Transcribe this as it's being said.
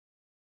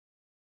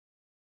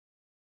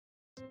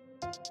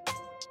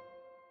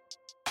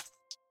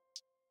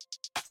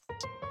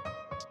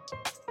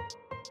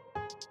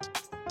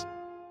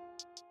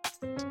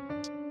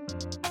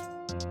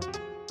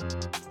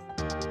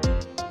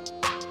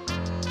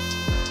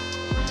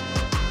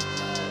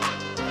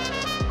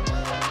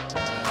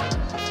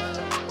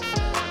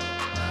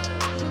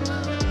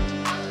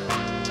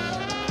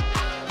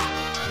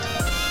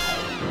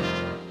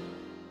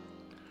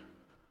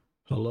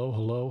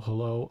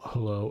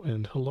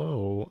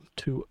Hello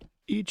to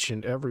each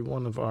and every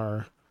one of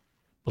our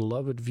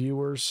beloved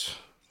viewers.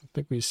 I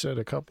think we said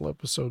a couple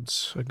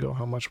episodes ago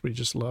how much we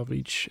just love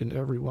each and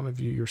every one of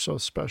you. You're so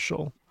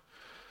special.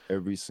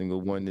 Every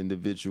single one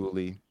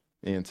individually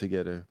and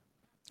together.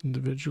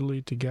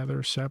 Individually,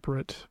 together,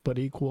 separate, but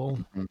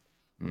equal.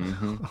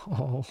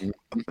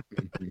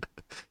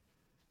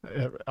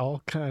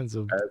 All kinds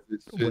of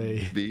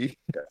ways. Be.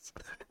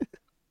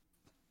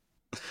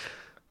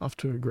 Off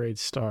to a great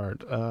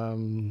start.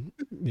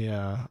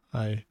 Yeah,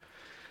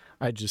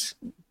 I just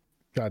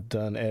got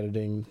done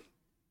editing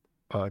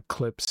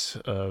clips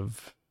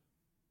of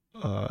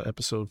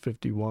episode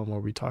 51 where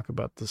we talk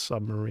about the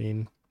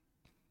submarine,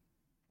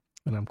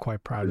 and I'm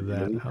quite proud of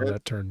that, how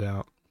that turned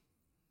out.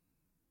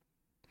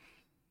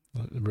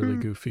 Really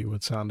goofy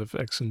with sound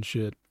effects and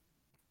shit.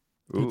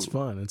 Ooh. It's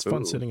fun. It's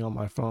fun sitting on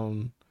my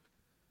phone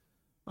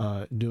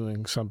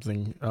doing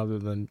something other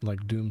than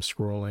like doom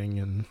scrolling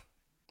and,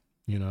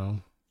 you know,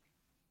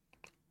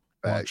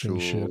 watching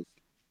shit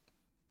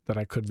that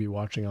I could be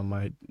watching on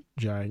my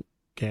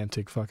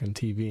gigantic fucking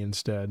TV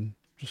instead.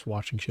 Just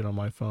watching shit on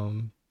my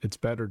phone. It's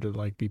better to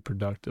like be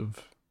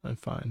productive, I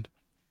find.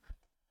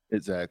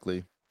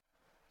 Exactly.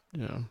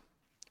 Yeah.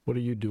 What do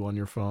you do on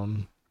your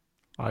phone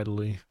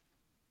idly?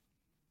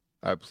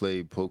 I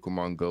play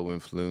Pokemon Go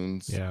and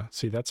Floons. Yeah.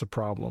 See, that's a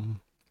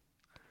problem.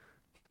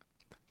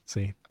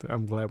 See,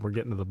 I'm glad we're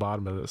getting to the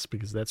bottom of this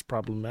because that's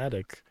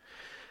problematic.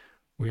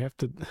 We got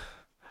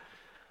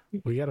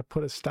to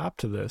put a stop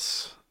to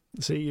this.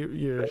 See,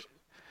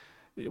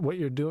 what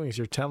you're doing is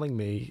you're telling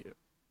me,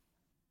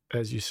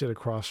 as you sit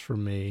across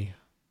from me,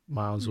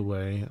 miles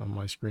away on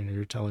my screen,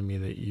 you're telling me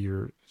that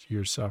you're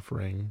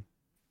suffering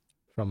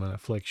from an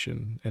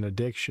affliction, an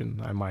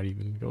addiction. I might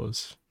even go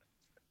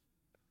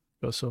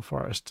so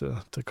far as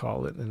to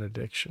call it an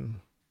addiction,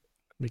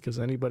 because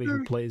anybody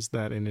who plays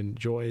that and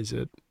enjoys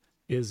it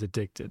is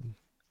addicted.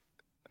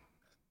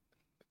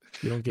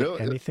 You don't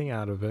get anything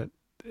out of it.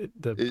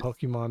 The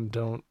Pokemon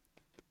don't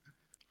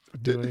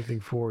do anything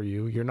for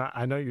you. You're not.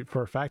 I know you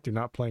for a fact you're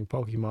not playing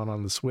Pokemon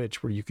on the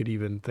Switch, where you could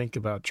even think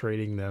about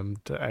trading them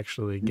to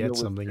actually get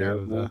something out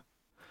of the.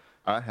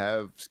 I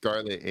have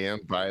Scarlet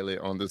and Violet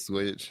on the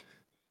Switch,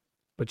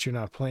 but you're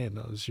not playing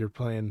those. You're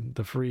playing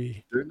the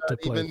free to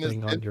play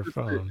thing on your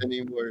phone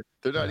anymore.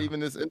 They're not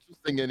even as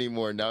interesting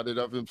anymore now that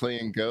I've been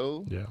playing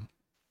Go. Yeah,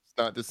 it's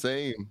not the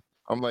same.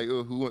 I'm like,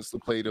 oh, who wants to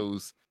play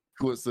those?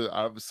 Who wants to?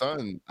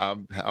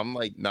 I'm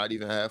like not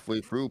even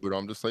halfway through, but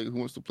I'm just like, who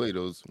wants to play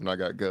those when I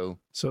got Go?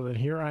 So then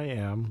here I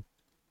am.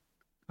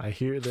 I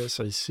hear this.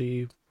 I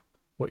see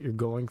what you're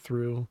going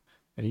through,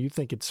 and you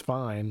think it's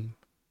fine,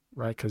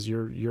 right? Because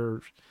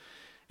you're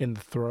in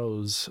the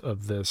throes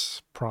of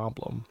this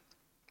problem.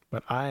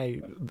 But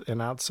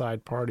an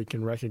outside party,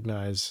 can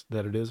recognize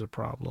that it is a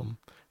problem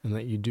and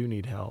that you do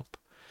need help.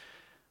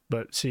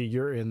 But see,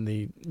 you're in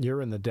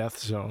the death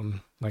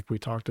zone, like we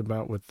talked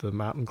about with the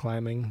mountain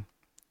climbing,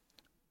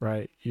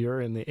 right?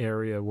 You're in the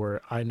area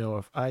where I know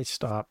if I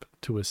stop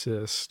to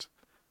assist,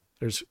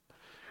 there's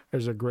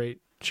a great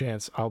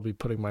chance I'll be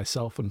putting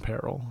myself in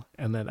peril,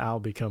 and then I'll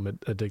become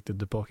addicted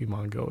to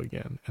Pokemon Go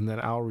again, and then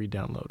I'll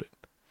re-download it,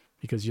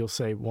 because you'll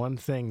say one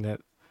thing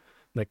that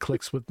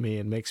clicks with me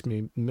and makes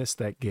me miss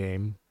that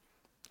game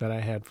that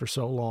I had for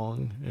so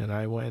long, and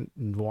I went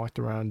and walked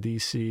around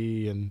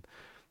DC and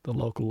the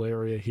local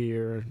area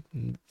here,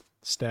 and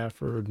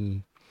Stafford,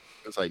 and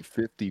it's like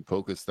 50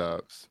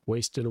 Pokestops.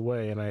 Wasted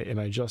away, and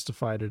I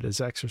justified it as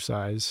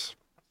exercise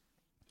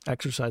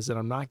that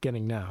I'm not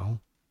getting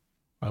now,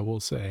 I will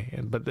say.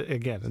 But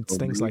again, it's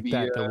things like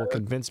that will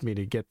convince me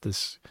to get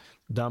this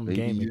dumb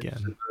game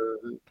again.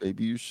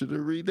 Maybe you should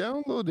have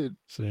re-downloaded.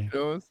 See, you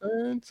know what I'm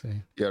saying? See,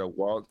 you gotta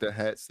walk the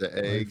hats, the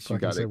eggs. You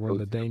gotta. We're in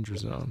the danger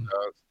zone.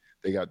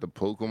 They got the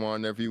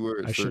Pokemon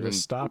everywhere. I should have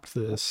stopped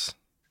this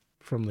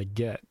from the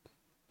get.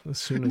 As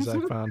soon as I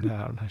found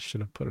out, I should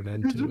have put an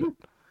end to it.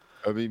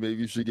 I mean, maybe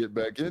you should get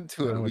back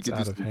into it. We could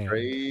do some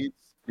trades,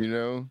 you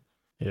know?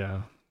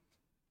 Yeah.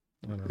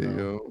 I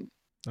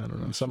don't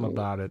know. Something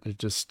about it.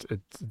 It's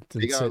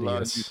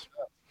insidious.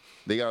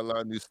 They got a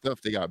lot of new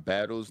stuff. They got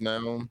battles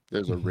now.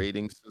 There's a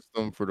rating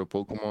system for the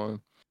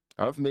Pokemon.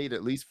 I've made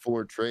at least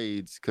 4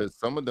 trades, because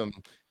some of them,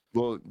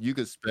 well, you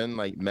could spend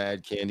like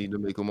mad candy to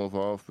make them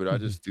evolve, but I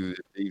just do it.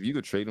 If you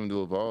could trade them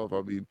to evolve,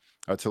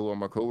 I tell all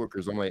my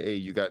coworkers, I'm like, hey,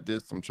 you got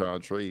this, I'm trying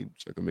to trade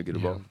so I can make it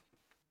evolve.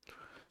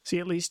 See,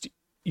 at least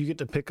you get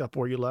to pick up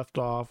where you left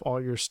off. All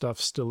your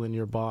stuff's still in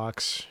your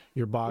box.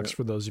 Your box,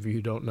 for those of you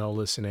who don't know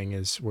listening,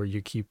 is where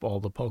you keep all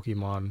the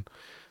Pokemon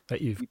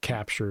that you've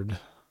captured,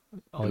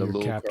 all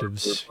your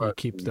captives. You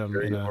keep them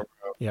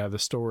Yeah, the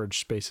storage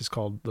space is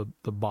called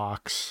the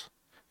box,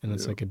 and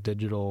it's Yeah. like a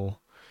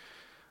digital,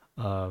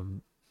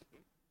 um,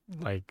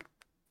 like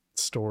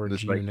storage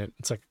It's like, unit.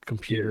 It's like a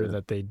computer yeah,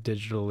 that they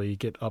digitally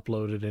get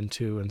uploaded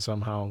into and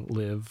somehow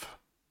live.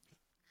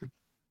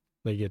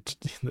 They get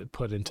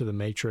put into the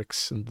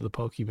matrix, into the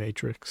Poke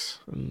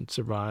Matrix, and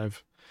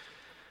survive.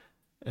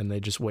 And they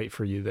just wait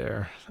for you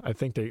there. I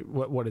think they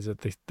what is it?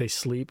 They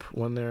sleep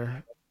when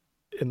they're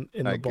in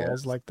I the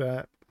balls guess. like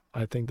that.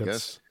 I think Guess.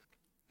 that's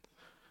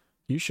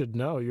you should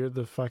know. You're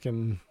the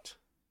fucking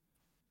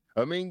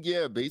I mean,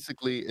 yeah,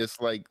 basically it's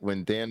like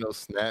when Daniel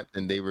snapped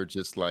and they were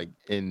just like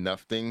in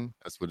nothing.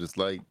 That's what it's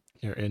like.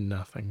 you're in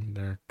nothing. Their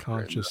They're in nothing.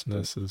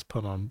 consciousness is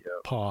put on Yeah.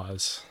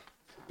 pause,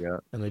 Yeah.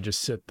 and they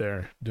just sit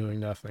there doing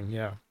nothing.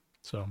 Yeah.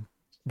 So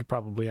you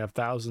probably have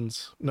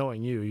thousands.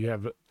 Knowing you, you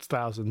have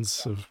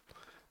thousands of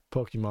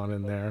Pokemon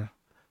in there.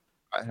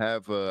 I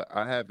have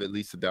at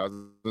least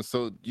 1,000.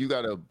 So you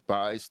gotta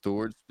buy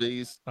storage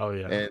space, Oh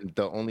yeah. and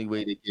the only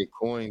way to get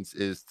coins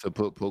is to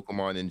put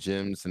Pokemon in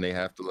gyms, and they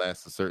have to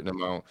last a certain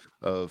amount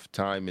of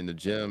time in the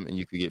gym, and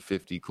you could get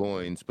 50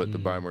 coins. But to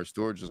buy more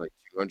storage is like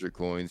 200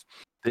 coins.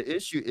 The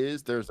issue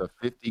is there's a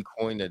 50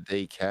 coin a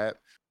day cap.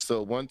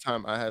 So one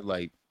time I had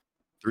like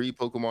 3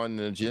 Pokemon in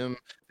the gym.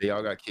 They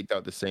all got kicked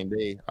out the same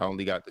day. I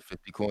only got the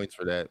 50 coins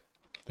for that.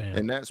 Damn.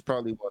 And that's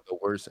probably one of the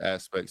worst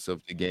aspects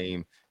of the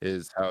game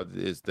is how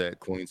is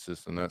that coin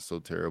system. That's so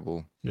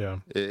terrible. Yeah.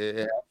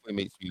 It actually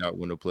makes me not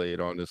want to play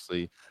it,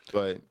 honestly.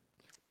 But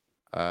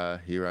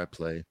here I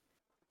play.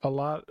 A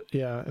lot,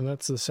 yeah, and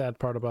that's the sad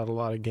part about a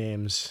lot of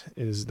games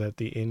is that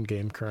the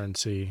in-game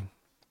currency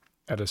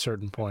at a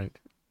certain point,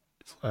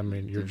 I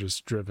mean, you're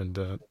just driven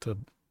to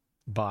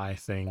buy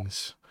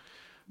things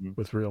Mhm.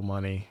 with real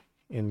money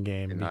in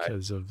game And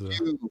because of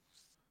the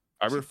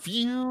I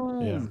refuse.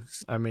 yeah.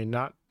 I mean,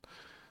 not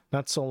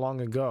so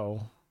long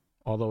ago,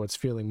 although it's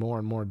feeling more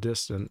and more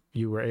distant,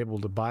 you were able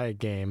to buy a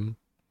game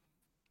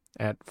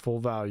at full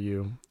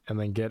value and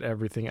then get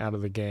everything out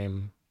of the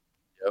game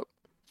Yep.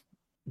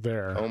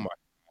 there. Oh my.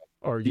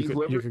 Or you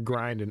Whoever. could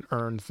grind and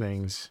earn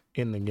things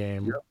in the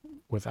game Yep.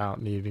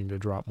 without needing to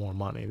drop more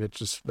money.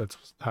 That's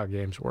how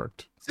games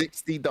worked.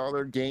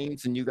 $60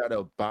 games and you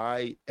gotta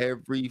buy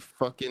every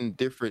fucking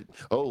different.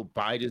 Oh,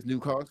 buy this new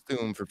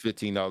costume for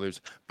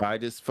 $15. Buy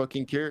this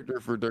fucking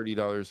character for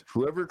 $30.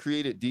 Whoever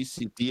created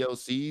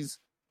DLCs,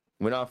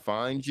 when I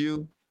find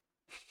you,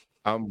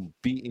 I'm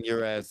beating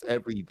your ass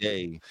every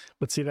day.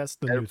 But see, that's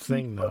the new Every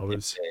thing though fucking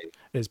day.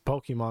 is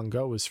Pokemon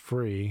Go is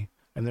free,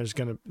 and there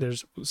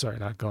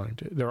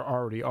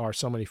already are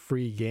so many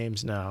free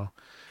games now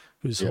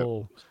whose Yep.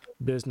 whole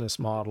business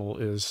model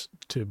is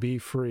to be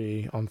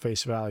free on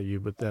face value,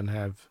 but then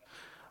have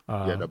You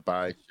gotta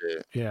buy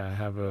shit.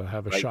 have a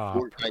Like shop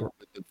Fortnite or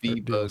with the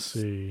V-Bucks.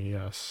 DLC.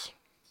 Yes.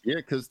 Yeah,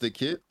 because the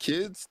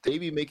kids, they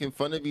be making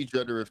fun of each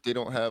other if they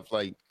don't have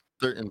like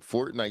certain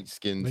Fortnite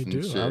skins They and do.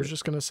 I was shit.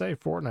 just gonna say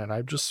Fortnite.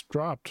 I've just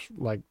dropped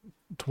like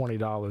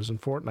 $20 in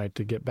Fortnite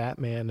to get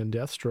Batman and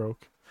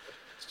Deathstroke,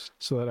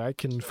 so that I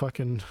can fuck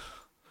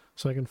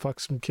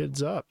some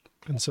kids up,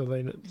 and so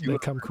they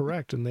come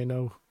correct and they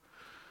know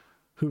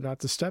who not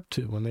to step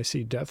to when they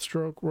see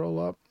Deathstroke roll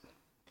up.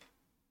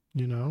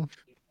 You know,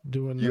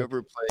 doing You the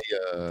ever play you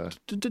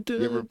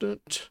ever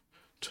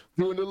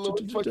doing the little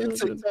fucking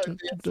TikTok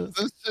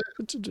dances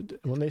and shit?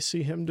 when they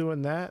see him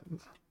doing that,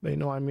 they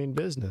know I mean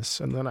business,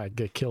 and then I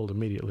get killed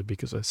immediately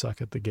because I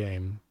suck at the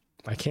game.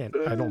 I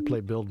don't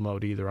play build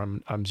mode either.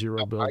 I'm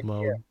zero I build can't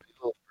mode.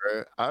 build,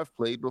 bro. I've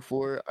played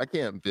before. I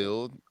can't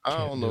build. I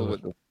Can't don't know do it.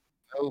 what the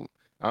no.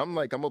 I'm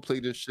like, I'm gonna play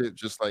this shit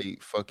just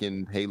like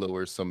fucking Halo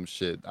or some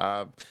shit.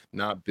 I'm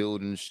not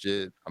building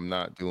shit. I'm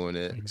not doing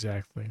it.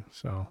 Exactly.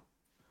 So,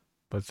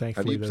 but Have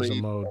thankfully you there's a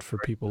played? mode for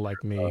people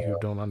like me who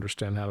don't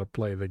understand how to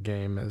play the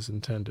game as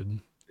intended. And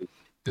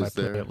I Is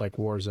play there? it like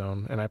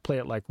Warzone, and I play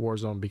it like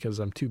Warzone because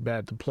I'm too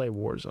bad to play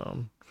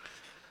Warzone.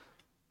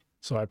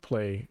 So I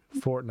play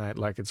Fortnite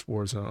like it's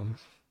Warzone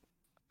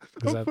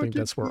because I think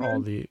that's where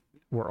all the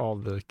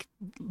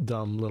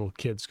dumb little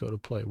kids go to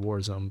play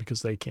Warzone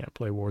because they can't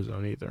play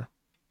Warzone either.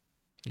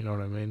 You know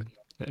what I mean?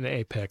 And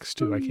Apex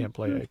too. I can't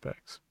play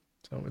Apex,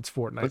 so it's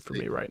Fortnite for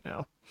me right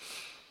now.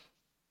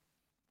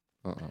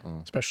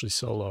 Especially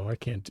solo. I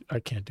can't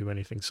do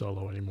anything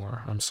solo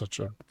anymore. I'm such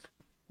a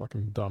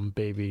fucking dumb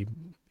baby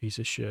piece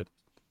of shit.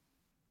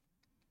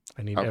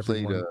 I need I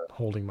played everyone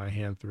holding my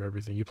hand through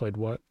everything. You played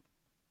what?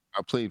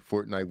 I played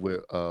Fortnite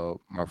with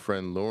my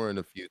friend Lauren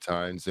a few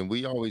times, and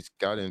we always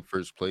got in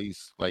first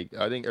place. Like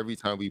I think every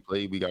time we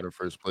played, we got in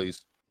first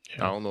place. I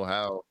Yeah. don't know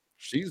how.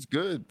 She's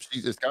good.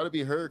 It's got to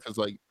be her because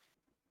like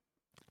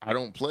I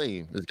don't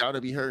play. It's got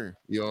to be her.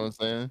 You know what I'm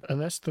saying?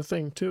 And that's the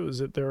thing too, is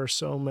that there are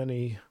so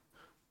many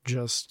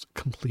just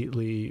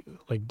completely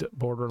like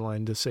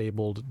borderline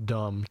disabled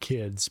dumb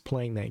kids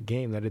playing that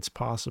game that it's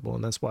possible.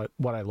 And that's what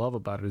I love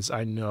about it is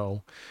I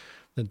know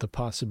that the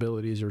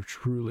possibilities are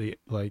truly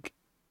like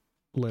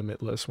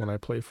limitless when I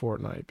play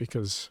Fortnite,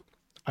 because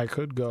I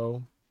could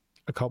go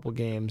a couple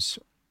games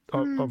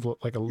of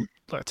like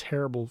a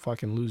terrible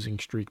fucking losing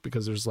streak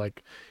because there's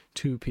like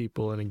 2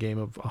 people in a game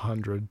of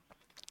 100,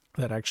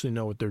 that actually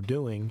know what they're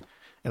doing,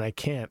 and I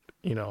can't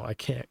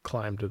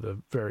climb to the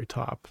very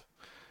top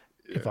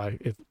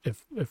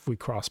if we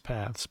cross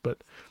paths.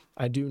 But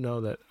I do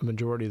know that a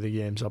majority of the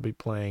games I'll be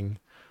playing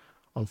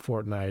on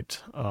Fortnite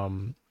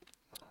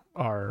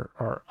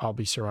are I'll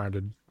be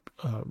surrounded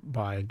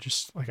by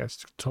just like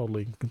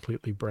totally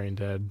completely brain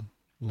dead,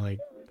 like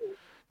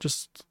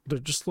they're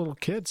just little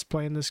kids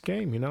playing this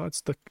game.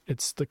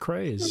 It's the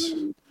craze.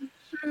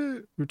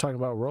 We were talking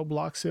about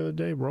Roblox the other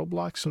day.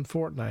 Roblox and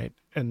Fortnite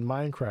and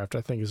Minecraft,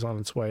 I think, is on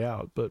its way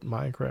out. But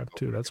Minecraft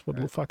too, that's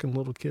what fucking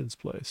little kids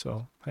play.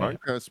 So hey,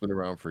 Minecraft's been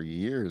around for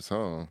years,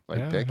 huh?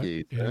 Like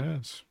decades.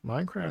 Yes,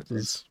 Minecraft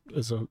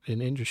is an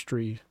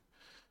industry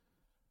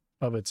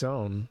of its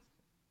own.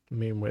 I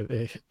mean,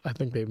 I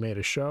think they made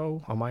a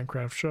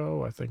Minecraft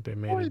show. I think they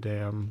made a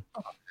damn.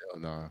 Oh, hell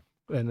nah.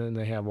 And then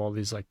they have all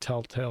these like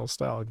Telltale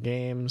style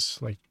games,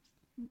 like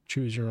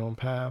choose your own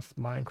path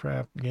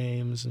Minecraft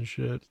games and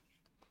shit,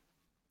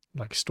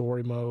 like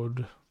story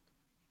mode,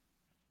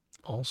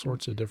 all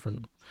sorts of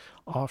different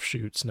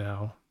offshoots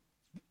now.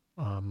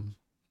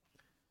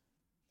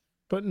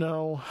 But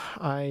no,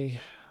 I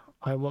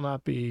will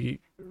not be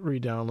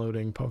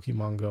re-downloading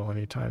Pokemon Go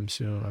anytime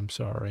soon. I'm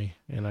sorry,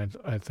 and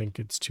I think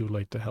it's too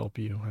late to help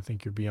you. I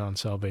think you're beyond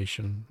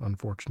salvation,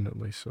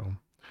 unfortunately. So,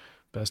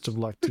 best of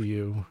luck to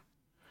you.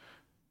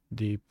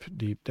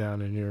 Deep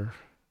down in your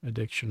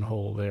addiction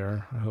hole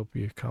there. I hope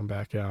you come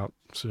back out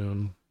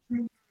soon.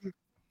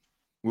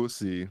 We'll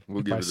see.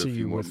 We'll give it a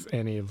few more. If I see you with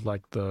any of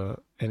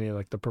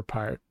the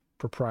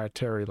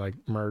proprietary like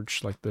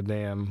merch, like the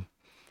damn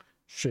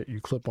shit you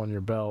clip on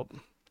your belt,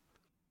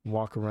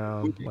 walk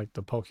around like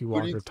the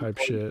Pokewalker type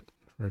shit,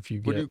 or if you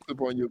get what do you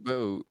clip on your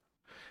belt?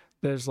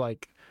 There's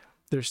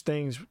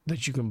things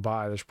that you can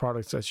buy. There's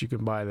products that you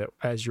can buy that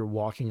as you're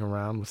walking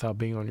around without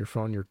being on your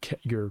phone,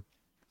 you're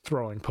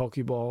throwing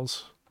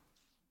Pokeballs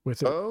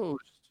with it. Oh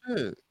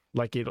shit!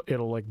 Like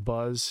it'll like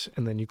buzz,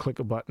 and then you click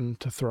a button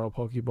to throw a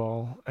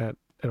Pokeball at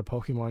a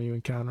Pokemon you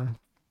encounter.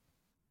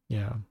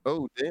 Yeah.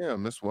 Oh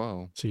damn, that's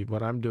wild. See,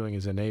 what I'm doing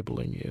is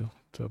enabling you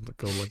to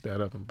go look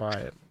that up and buy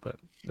it. But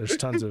there's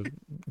tons of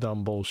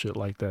dumb bullshit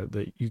like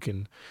that you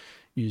can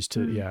use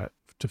to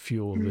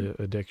fuel the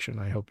addiction.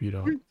 I hope you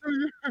don't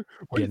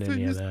get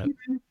any of that.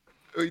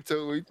 Wait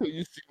till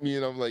you see me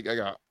and I'm like, I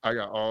got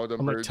all the.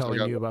 I'm like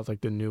telling you about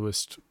like the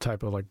newest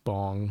type of like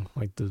bong,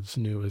 like the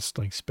newest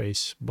like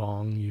space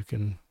bong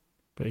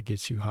but it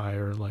gets you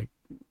higher like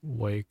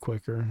way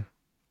quicker.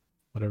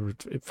 Whatever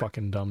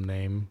fucking dumb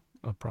name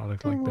a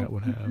product like that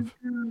would have.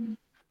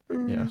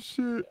 Yeah.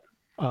 Shit.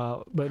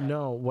 But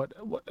no, what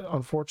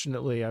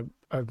unfortunately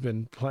I've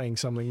been playing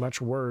something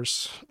much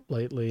worse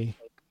lately.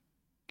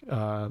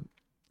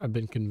 I've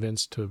been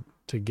convinced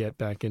to get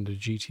back into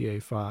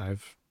GTA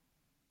 5.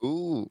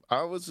 Ooh,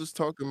 I was just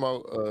talking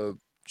about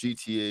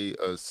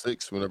GTA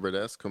 6 whenever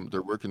that's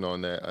they're working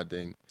on that, I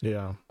think.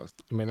 Yeah. I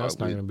mean, that's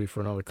not going to be for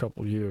another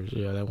couple years.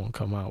 Yeah, that won't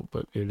come out,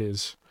 but it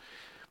is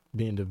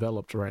being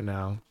developed right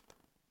now.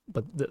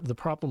 But the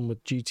problem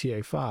with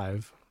GTA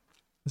 5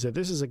 is that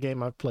this is a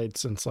game I've played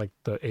since like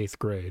the 8th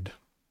grade.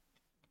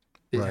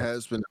 It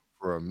has been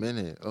for a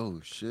minute. Oh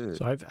shit.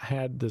 So I've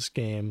had this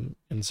game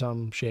in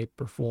some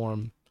shape or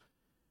form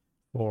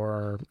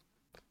for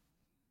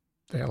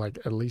like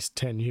at least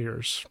 10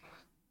 years.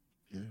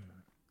 Yeah.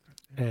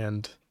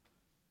 And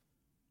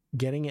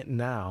getting it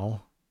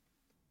now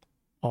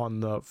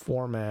on the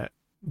format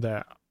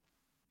that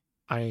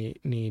I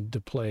need to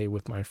play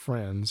with my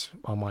friends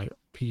on my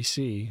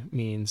PC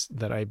means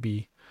that I'd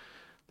be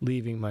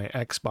leaving my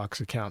Xbox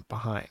account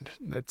behind.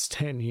 That's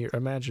 10 years.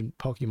 Imagine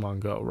Pokemon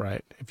Go,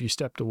 right? If you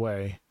stepped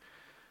away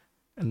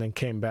and then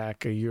came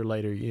back a year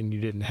later and you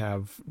didn't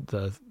have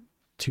the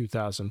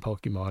 2,000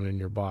 Pokemon in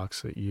your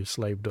box that you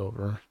slaved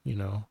over,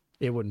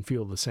 it wouldn't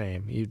feel the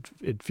same.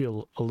 It'd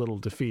feel a little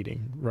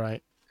defeating,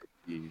 right?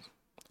 Jeez.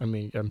 I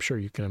mean, I'm sure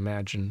you can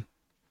imagine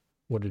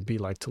what it'd be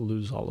like to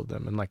lose all of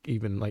them, and like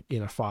even like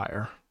in a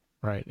fire,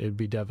 right? It'd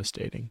be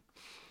devastating.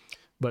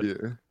 But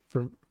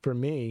for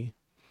me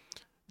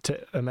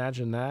to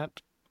imagine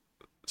that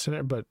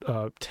scenario, but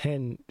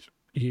 10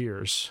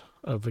 years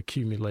of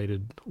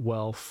accumulated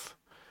wealth,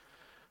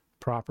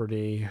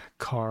 property,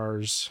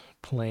 cars,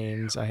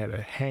 planes. I had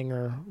a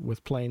hangar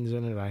with planes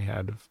in it. I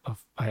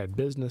had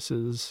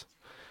businesses.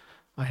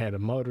 I had a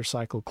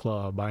motorcycle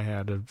club. I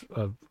had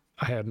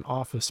an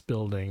office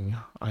building.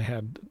 I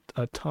had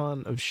a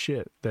ton of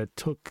shit that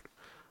took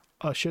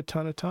a shit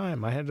ton of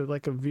time. I had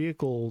like a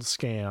vehicle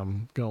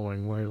scam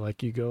going where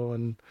like you go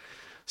and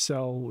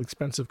sell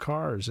expensive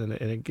cars and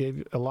it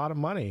gave a lot of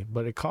money,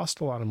 but it cost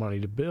a lot of money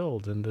to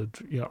build and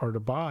to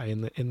buy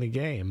in the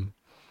game.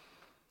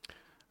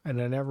 And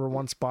I never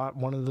once bought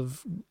one of the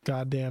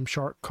goddamn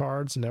shark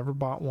cards. Never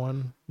bought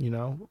one.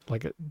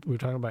 Like we were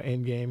talking about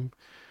in-game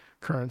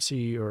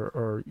currency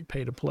or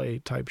pay-to-play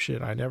type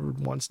shit. I never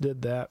once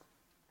did that.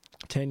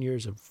 10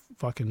 years of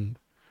fucking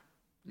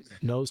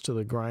nose to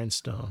the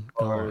grindstone.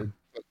 Hard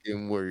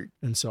fucking work.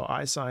 And so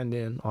I signed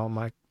in on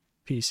my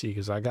PC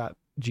because I got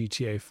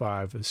GTA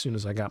 5 as soon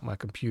as I got my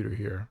computer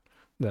here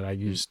that I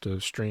used to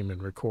stream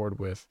and record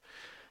with.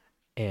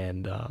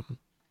 and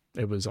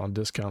it was on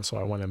discount, so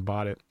I went and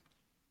bought it.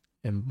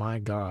 And my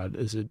God,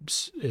 is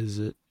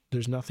it?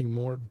 There's nothing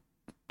more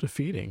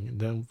defeating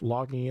than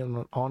logging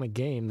in on a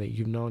game that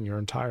you've known your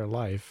entire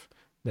life,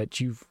 that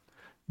you've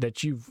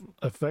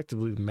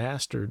effectively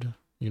mastered.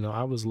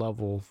 I was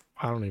level,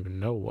 I don't even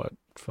know what,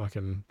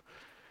 fucking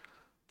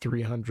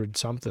 300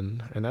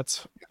 something, and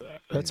that's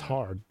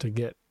hard to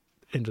get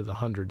into the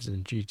hundreds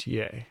in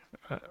GTA.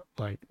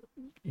 Like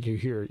you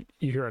hear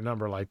a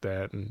number like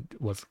that, and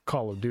with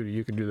Call of Duty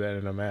you can do that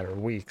in a matter of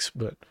weeks,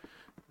 but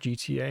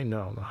GTA,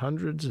 no, the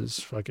hundreds is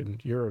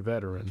fucking, you're a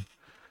veteran.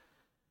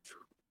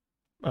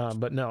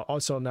 But no,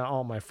 also now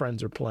all my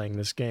friends are playing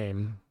this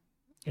game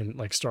and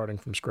like starting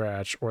from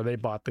scratch, or they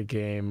bought the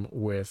game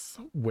with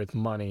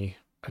money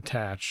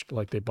attached,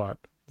 like they bought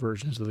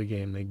versions of the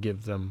game. They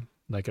give them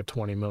like a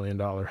 $20 million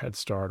head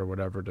start or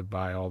whatever to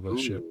buy all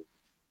those shit.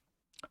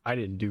 I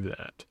didn't do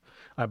that.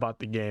 I bought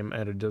the game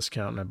at a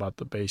discount, and I bought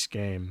the base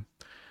game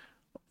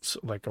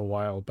like a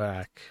while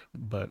back,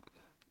 but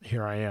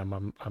here I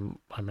am.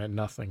 I'm at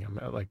nothing. I'm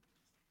at like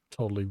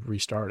totally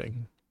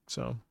restarting.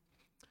 So,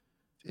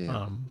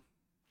 yeah,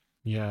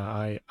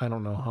 I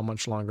don't know how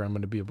much longer I'm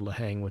going to be able to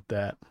hang with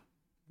that,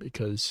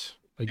 because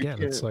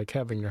again, it's like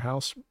having your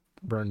house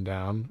burned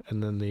down,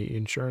 and then the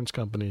insurance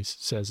company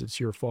says it's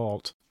your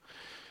fault,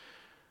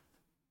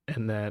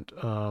 and that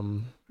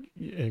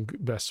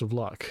and best of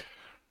luck.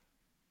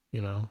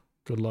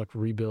 Good luck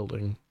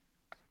rebuilding.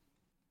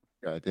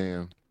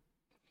 Goddamn.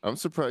 I'm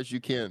surprised you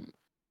can't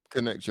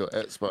connect your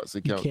Xbox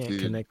account. You can't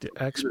connect the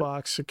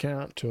Xbox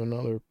account to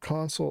another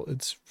console.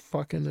 It's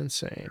fucking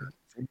insane.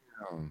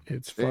 Damn.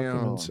 It's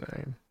fucking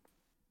insane.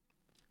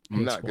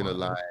 I'm not gonna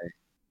lie.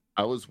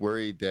 I was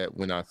worried that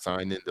when I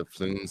signed into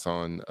Flumes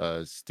on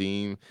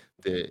Steam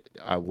that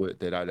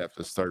I'd have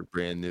to start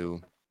brand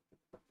new.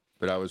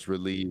 But I was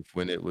relieved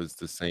when it was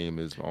the same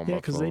as on my phone. Yeah,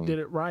 because they did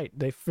it right.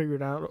 They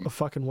figured out a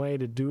fucking way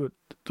to do it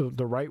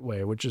the right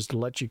way, which is to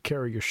let you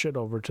carry your shit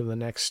over to the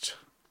next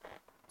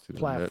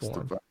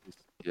platform.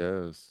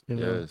 Yes,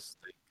 yes.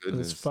 Thank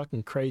goodness. It's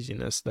fucking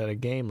craziness that a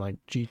game like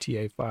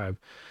GTA 5,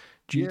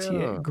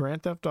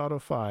 Grand Theft Auto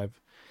 5,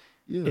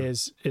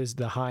 is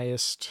the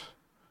highest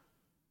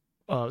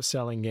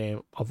selling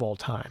game of all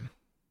time.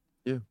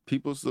 Yeah,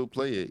 people still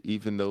play it,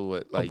 even though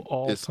of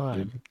all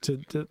time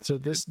to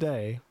this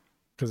day.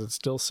 Because it's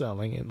still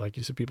selling, and like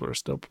you said, people are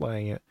still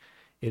playing it.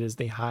 It is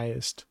the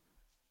highest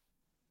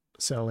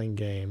selling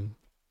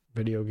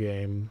video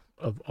game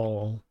of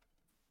all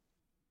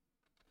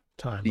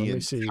time.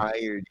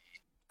 The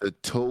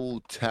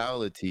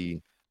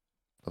totality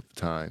of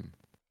time.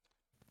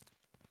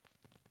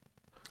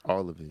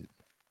 All of it.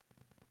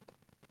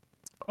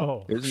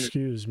 Oh,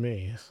 excuse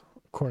me.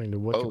 According to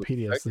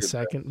Wikipedia, it's the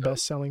second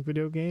best-selling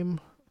video game.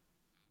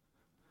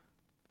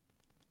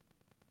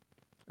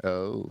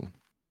 Oh.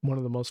 One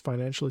of the most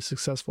financially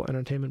successful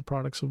entertainment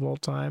products of all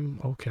time.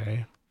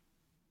 Okay.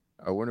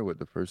 I wonder what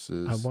the first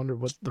is. I wonder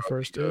what the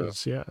first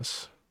is.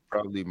 Yes.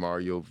 Probably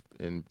Mario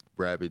and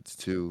Rabbids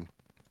 2.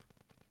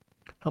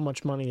 How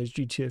much money has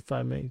GTA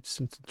 5 made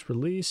since its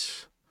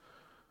release?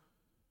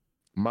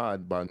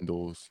 Mod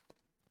bundles.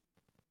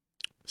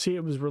 See,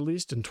 it was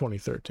released in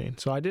 2013,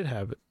 so I did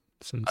have it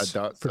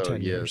for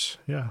 10 years.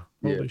 Yeah.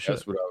 Holy shit.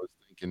 That's what I was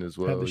thinking as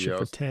well. Had the shit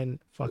for 10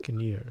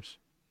 fucking years.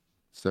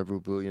 Several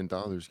 $1 billion,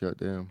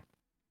 goddamn.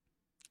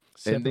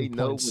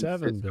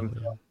 7.7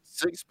 billion.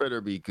 6 better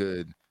be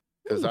good,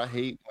 because I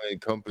hate when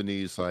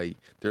companies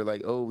they're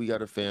like, oh, we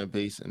got a fan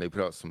base, and they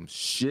put out some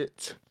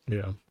shit.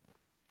 Yeah.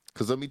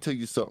 Because let me tell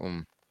you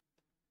something.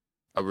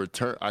 I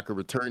could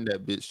return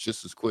that bitch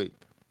just as quick.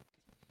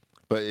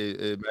 But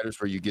it matters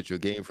where you get your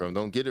game from.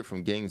 Don't get it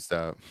from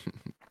GameStop.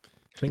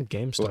 I think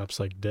GameStop's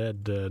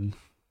dead.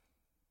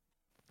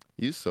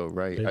 You're so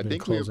right. I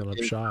think closing up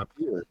shop.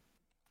 Here.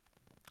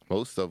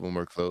 Most of them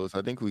are closed.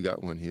 I think we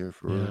got one here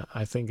for real.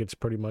 I think it's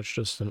pretty much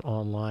just an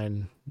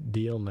online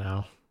deal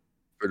now.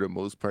 For the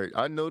most part.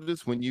 I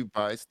noticed when you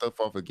buy stuff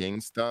off of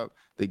GameStop,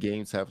 the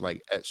games have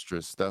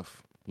extra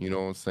stuff. You know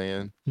what I'm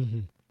saying? Mm-hmm.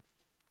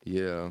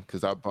 Yeah,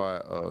 because I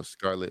bought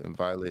Scarlet and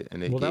Violet,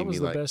 and that was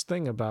the best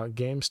thing about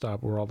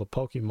GameStop were all the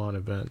Pokemon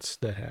events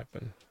that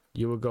happen.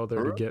 You would go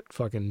there to get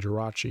fucking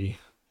Jirachi.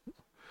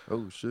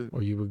 Oh, shit.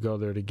 Or you would go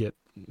there to get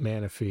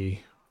Manaphy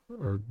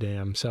or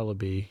damn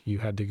Celebi. You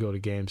had to go to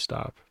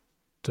GameStop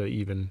to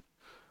even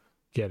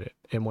get it.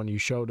 And when you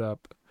showed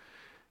up,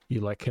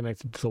 you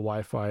connected to the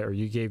Wi-Fi, or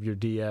you gave your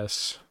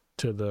DS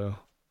to the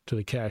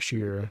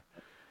cashier,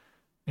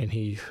 and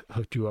he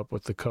hooked you up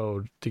with the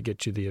code to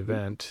get you the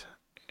event.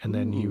 And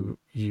then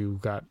you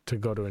got to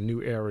go to a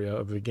new area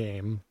of the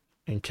game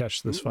and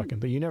catch this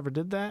fucking thing. You never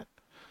did that?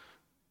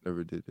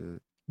 Never did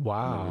that.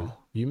 Wow.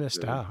 You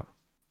missed out.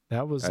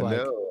 That was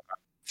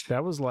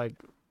that was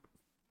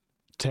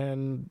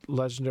 10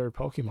 legendary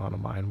Pokemon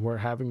of mine. We're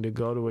having to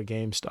go to a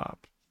GameStop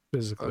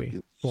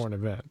physically for an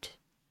event.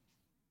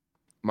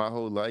 My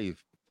whole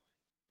life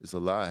is a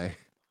lie.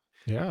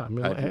 Yeah, I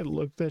mean, hey,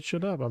 look that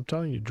shit up. I'm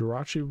telling you,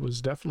 Jirachi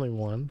was definitely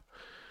one.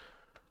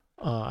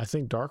 I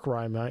think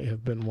Darkrai might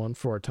have been one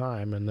for a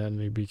time, and then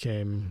he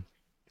became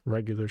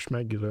regular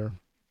schmegular.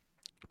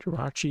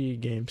 Jirachi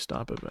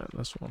GameStop event.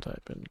 That's what I'll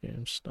type in.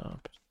 GameStop.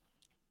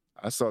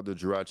 I saw the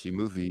Jirachi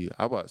movie.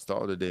 I watched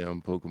all the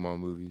damn Pokemon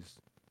movies.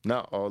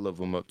 Not all of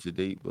them up to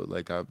date, but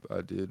like I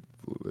did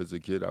as a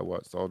kid. I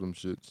watched all them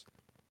shits.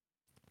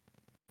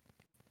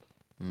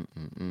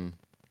 Mm-mm-mm.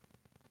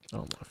 Oh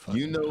my fucking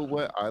You know God.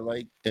 what I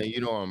like? And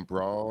you know on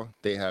Brawl,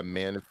 they have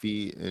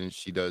Manaphy and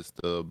she does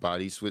the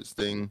body switch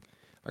thing.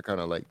 I kind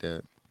of like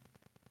that.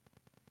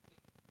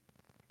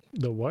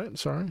 The what?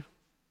 Sorry?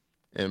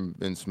 And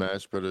in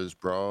Smash Brothers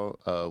Brawl,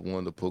 one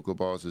of the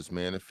Pokeballs is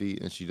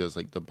Manaphy and she does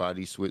like the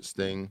body switch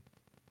thing.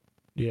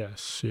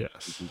 Yes,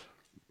 yes.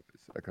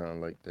 I kind of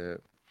like that.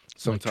 Like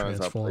Sometimes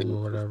I play transform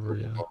or with those whatever,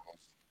 yeah. Pokeballs.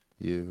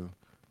 Yeah.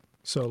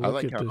 So I look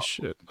like at how this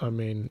shit. I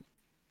mean,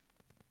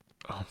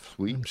 oh,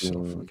 sweet. I'm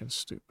so fucking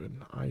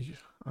stupid. I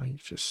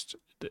just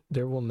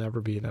there will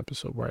never be an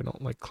episode where I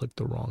don't like click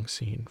the wrong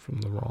scene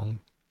from the wrong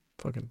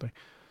fucking thing.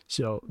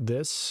 So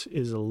this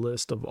is a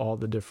list of all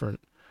the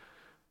different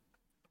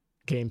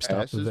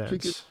GameStop Ash's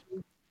events.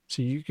 Pikachu.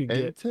 So you could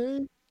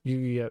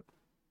get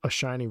a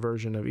shiny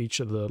version of each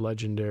of the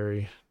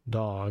legendary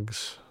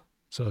dogs.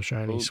 So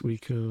shiny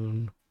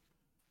Suicune,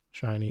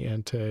 shiny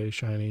Entei,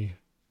 shiny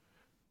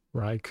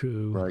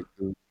Raikou. Right.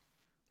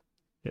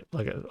 Yeah,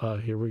 like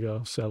here we go,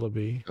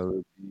 Celebi.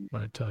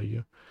 I tell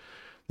you,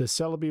 the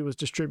Celebi was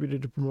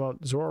distributed to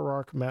promote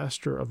Zoroark,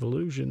 Master of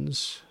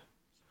Illusions.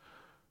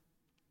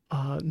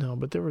 No,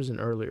 but there was an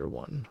earlier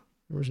one.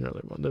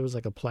 There was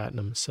like a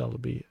platinum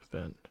Celebi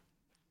event.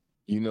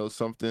 You know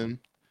something?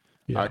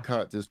 Yeah. I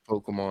caught this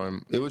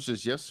Pokemon. It was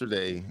just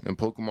yesterday in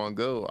Pokemon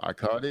Go. I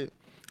caught it.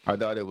 I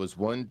thought it was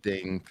one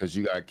thing because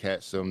you gotta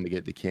catch them to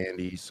get the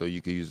candies, so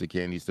you could use the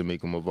candies to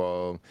make them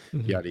evolve,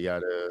 yada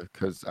yada.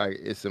 Because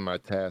it's in my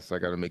task. I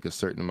gotta make a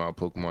certain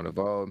amount of Pokemon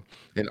evolve,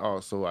 and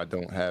also I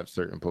don't have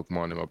certain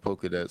Pokemon in my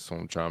Pokedex, so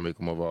I'm trying to make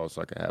them evolve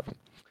so I can have them.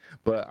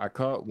 But I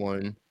caught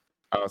one.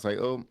 I was like,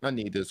 oh, I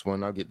need this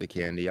one. I'll get the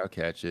candy. I'll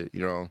catch it.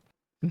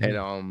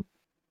 And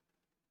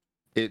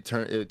it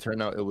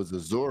turned out it was a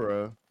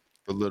Zora,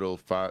 the little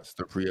Fox,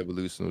 the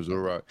pre-evolution of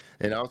Zoroark.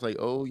 And I was like,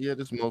 oh yeah,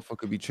 this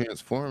motherfucker be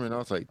transforming. I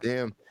was like,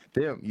 damn.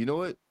 You know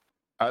what?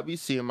 I be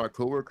seeing my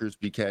coworkers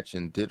be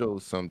catching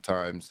Dittos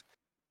sometimes.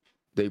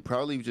 They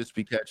probably just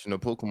be catching a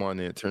Pokemon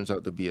and it turns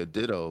out to be a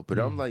Ditto. But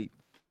I'm like,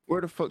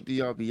 where the fuck do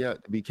y'all be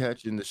at to be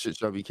catching the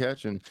shit y'all be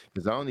catching?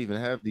 Because I don't even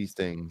have these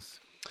things.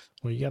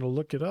 Well, you got to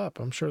look it up.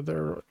 I'm sure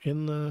they're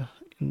in the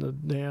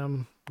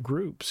damn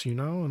groups,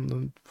 and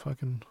the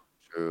fucking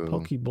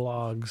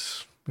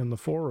Pokeblogs and the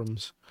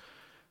forums.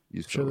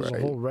 I'm sure there's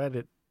a whole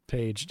Reddit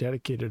page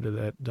dedicated to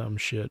that dumb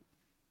shit.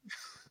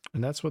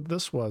 And that's what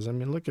this was. I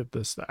mean, look at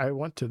this. I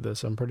went to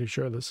this. I'm pretty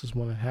sure this is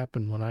when it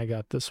happened when I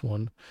got this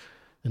one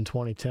in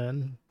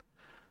 2010.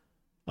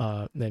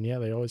 Then yeah,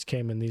 they always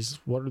came in these.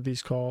 What are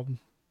these called?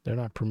 They're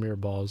not Premier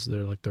Balls.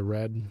 They're like the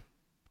red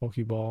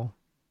Pokeball.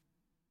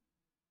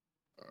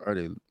 Are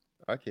they?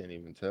 I can't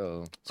even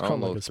tell. It's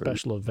called like a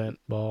special event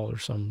ball or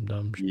some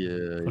dumb,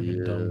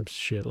 dumb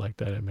shit like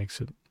that. It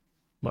makes it,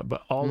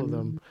 but all of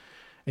them,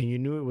 and you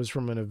knew it was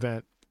from an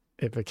event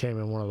if it came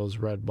in one of those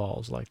red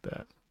balls like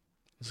that.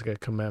 It's like a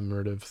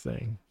commemorative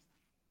thing.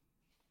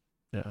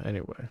 Yeah.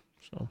 Anyway,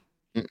 so.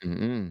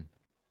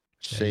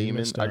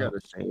 Shaman. I got a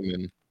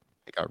Shaman.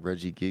 I got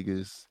Reggie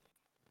Gigas.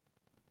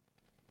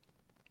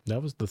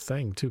 That was the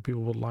thing too.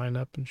 People would line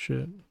up and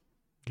shit.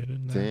 Get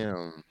in there.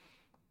 Damn.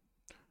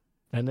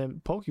 And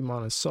then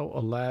Pokemon is so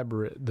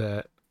elaborate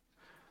that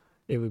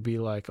it would be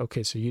like,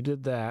 okay, so you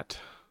did that.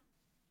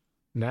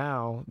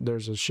 Now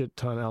there's a shit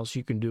ton else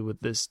you can do with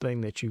this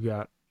thing that you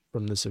got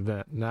from this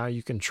event. Now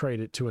you can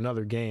trade it to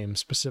another game,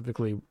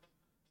 specifically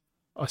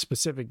a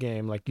specific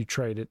game, like you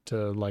trade it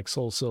to like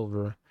Soul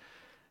Silver,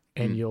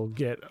 and you'll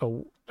get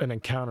an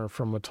encounter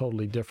from a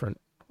totally different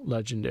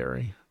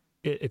legendary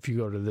if you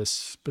go to this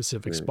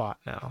specific spot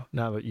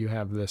now that you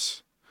have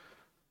this.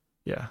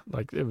 Yeah,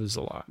 like it was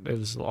a lot. It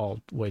was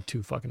all way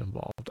too fucking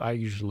involved. I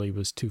usually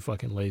was too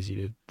fucking lazy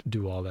to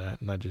do all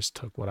that, and I just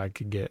took what I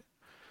could get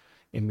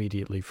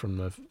immediately from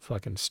the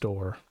fucking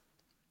store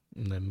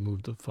and then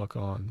moved the fuck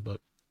on. But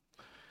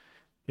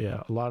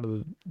yeah, a lot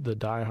of the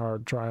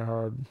die-hard,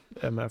 try-hard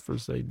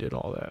MFers, they did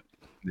all that.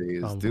 They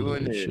was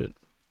doing it. Shit.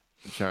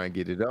 Trying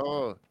to get it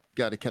all.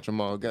 Gotta catch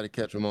them all. Gotta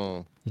catch them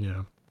all.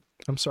 Yeah.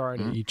 I'm sorry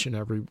to each and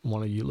every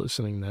one of you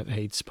listening that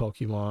hates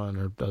Pokemon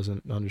or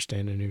doesn't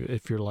understand any.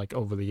 If you're like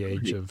over the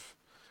age of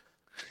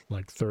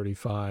like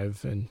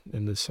 35 and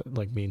this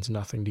like means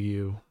nothing to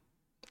you,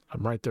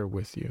 I'm right there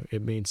with you.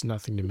 It means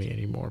nothing to me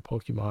anymore.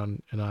 Pokemon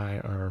and I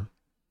are.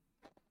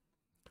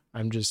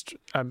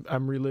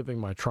 I'm reliving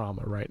my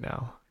trauma right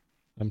now.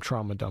 I'm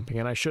trauma dumping,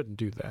 and I shouldn't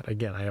do that.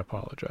 Again, I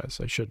apologize.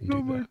 I shouldn't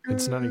do that. God.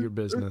 It's none of your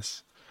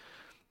business.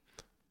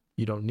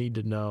 You don't need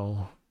to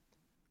know.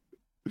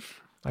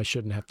 I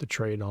shouldn't have to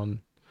trade on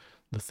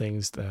the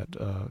things that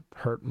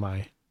hurt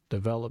my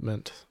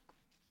development.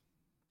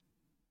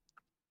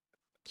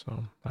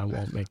 So I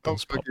won't make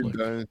those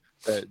public.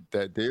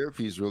 That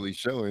therapy is really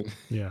showing.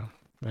 Yeah,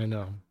 I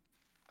know.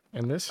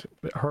 And this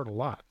hurt a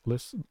lot.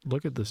 Let's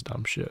look at this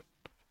dumb shit,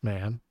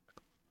 man.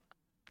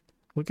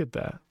 Look at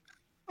that.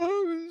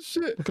 Oh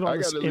shit! Look at all I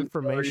this gotta lose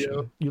information.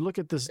 Mario. You look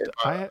at this.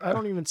 I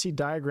don't even see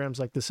diagrams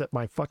like this at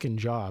my fucking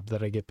job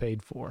that I get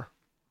paid for.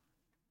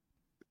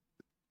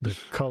 The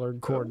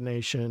colored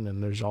coordination,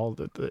 and there's all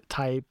the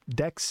type,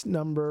 dex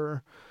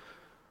number,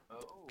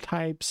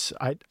 types,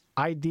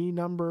 ID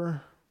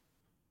number,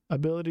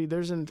 ability.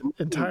 There's an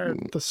entire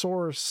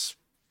thesaurus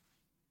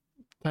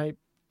type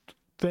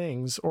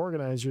things,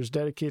 organizers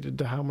dedicated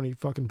to how many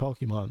fucking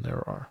Pokemon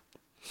there are.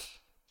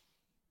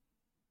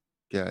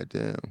 God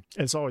damn.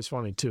 It's always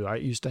funny too. I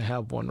used to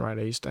have one, right?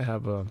 I used to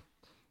have a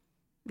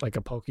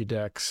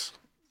Pokédex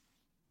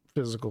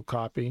physical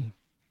copy.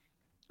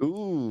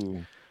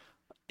 Ooh.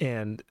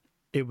 And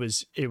it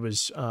was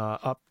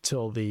up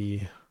till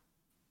the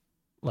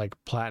like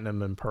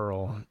Platinum and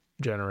Pearl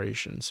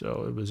generation.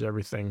 So it was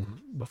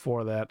everything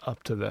before that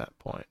up to that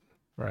point,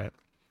 right?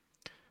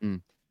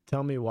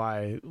 Tell me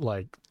why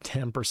like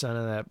 10%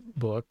 of that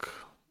book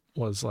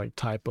was like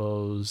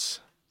typos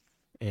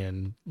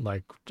and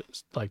like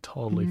just like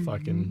totally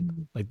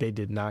fucking like they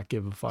did not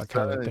give a fuck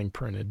how that thing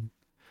printed.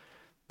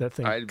 That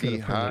thing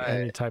could have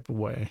printed any type of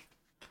way.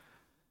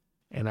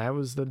 And I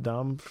was the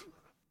dumb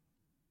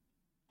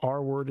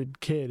R-worded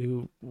kid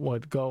who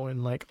would go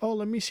and like, oh,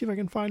 let me see if I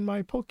can find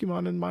my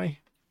Pokemon in my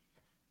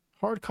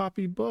hard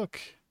copy book.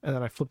 And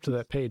then I flip to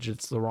that page.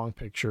 It's the wrong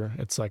picture.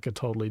 It's like a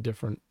totally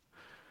different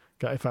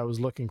guy. If I was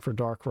looking for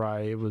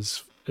Darkrai, it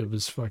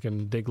was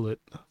fucking Diglett.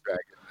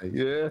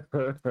 Yeah.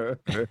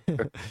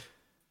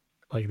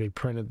 Like they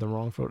printed the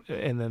wrong photo,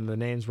 and then the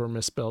names were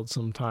misspelled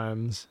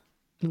sometimes.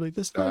 Like,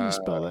 this is how you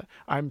spell that.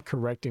 I'm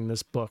correcting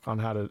this book on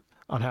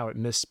how it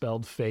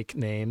misspelled fake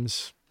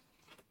names.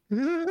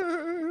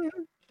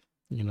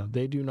 You know,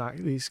 they do not,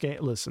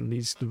 listen,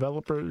 these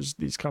developers,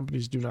 these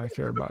companies do not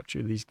care about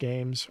you. These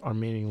games are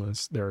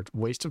meaningless. They're a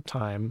waste of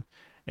time,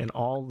 and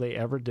all they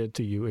ever did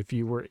to you, if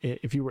you were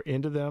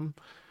into them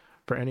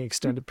for any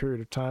extended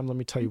period of time, let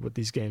me tell you what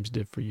these games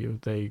did for you.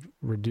 They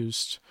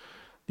reduced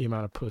the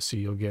amount of pussy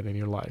you'll get in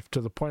your life, to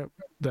the point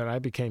that I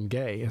became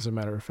gay, as a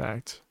matter of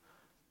fact.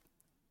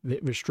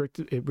 It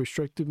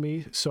restricted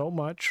me so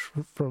much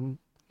from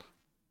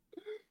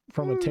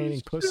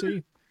attaining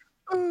pussy.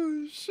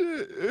 Oh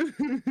shit.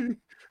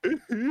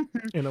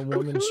 In a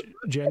woman's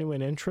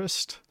genuine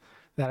interest,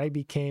 that I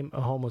became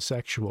a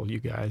homosexual, you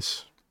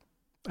guys.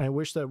 I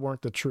wish that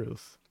weren't the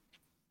truth.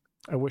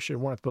 I wish it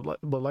weren't,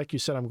 but like you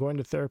said, I'm going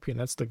to therapy, and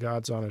that's the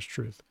God's honest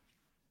truth.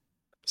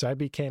 So I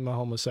became a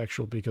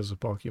homosexual because of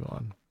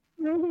Pokemon.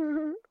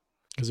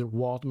 Because it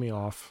walled me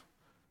off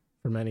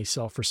from any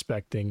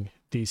self-respecting,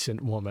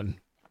 decent woman.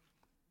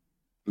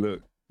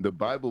 Look, the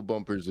Bible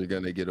bumpers are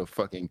gonna get a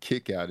fucking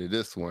kick out of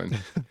this one.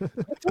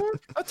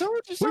 I told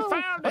you so. We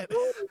found it.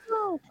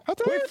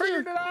 We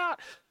figured it out.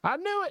 I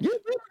knew it.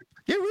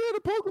 Get rid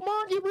of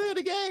Pokemon. Get rid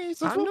of games.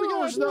 That's I knew it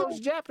was those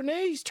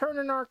Japanese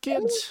turning our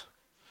kids.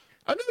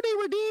 I knew they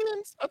were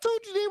demons. I told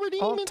you they were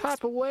demons. All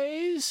type of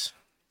ways.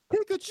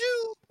 Pikachu,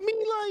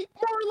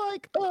 more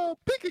like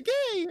pick a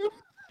game.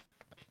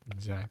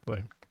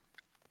 Exactly.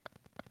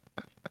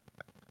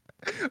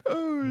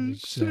 Oh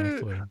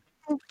exactly. Shit.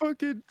 I'm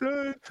fucking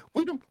done.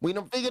 We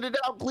done figured it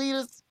out,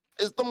 Cletus.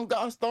 It's them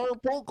godstar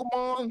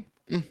Pokemon.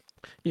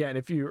 Yeah, and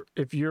if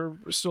you're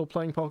still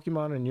playing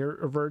Pokemon and you're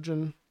a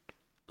virgin,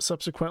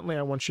 subsequently,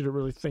 I want you to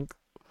really think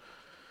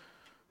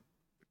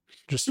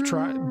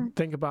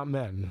about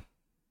men,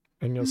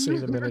 and you'll see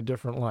them in a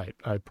different light.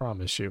 I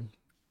promise you.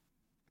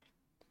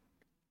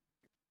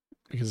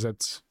 Because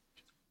that's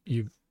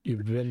you've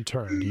been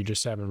turned. You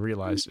just haven't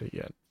realized it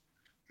yet.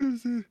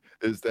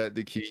 Is that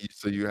the key?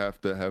 So you have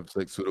to have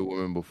sex with a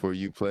woman before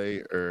you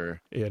play,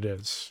 or it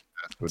is?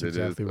 That's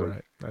exactly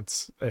right.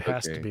 It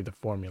has to be the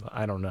formula.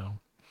 I don't know.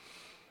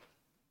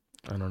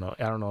 I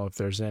don't know if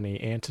there's any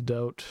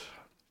antidote.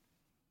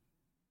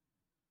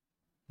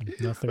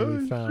 Nothing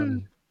we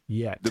found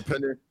yet.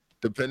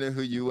 Depending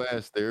who you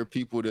ask, there are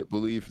people that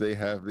believe they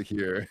have the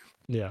cure.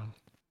 Yeah.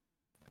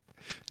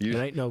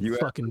 There ain't no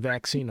fucking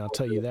vaccine, I'll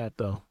tell you that,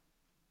 though.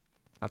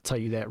 I'll tell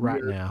you that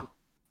right now.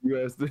 You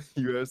ask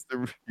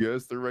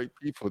the right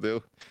people,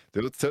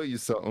 they'll tell you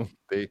something.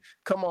 They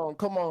come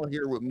on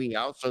here with me.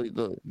 I'll show you.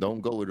 Look,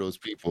 don't go with those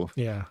people.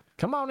 Yeah,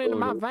 come on into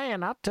my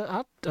van. I'll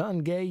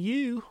ungay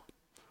you.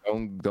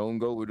 Don't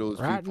go with those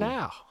right people.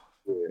 now.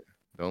 Yeah,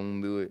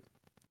 don't do it.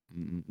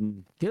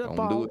 Get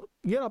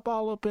up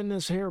all up in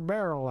this here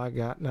barrel I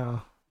got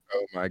now.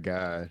 Oh my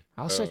God!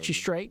 I'll set you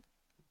straight.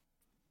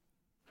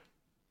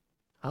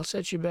 I'll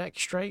set you back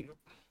straight,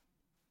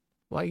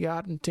 like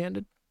God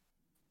intended.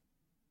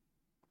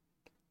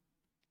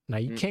 Now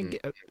you can't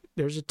get.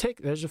 There's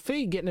a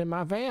fee getting in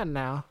my van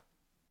now.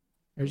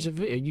 There's a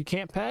fee. You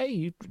can't pay.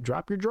 You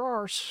drop your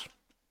drawers.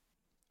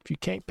 If you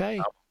can't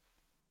pay,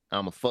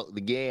 I'ma fuck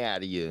the gay out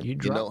of you. You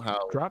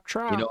drop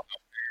trial. You know how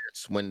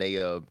parents, when they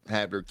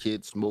have their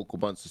kids smoke a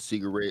bunch of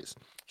cigarettes,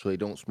 so they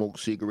don't smoke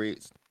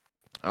cigarettes.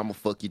 I'ma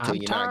fuck you till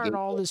you're not. I'm tired of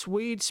all this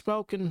weed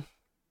smoking.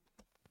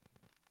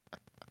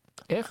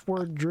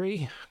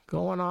 F-wordry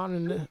going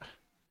on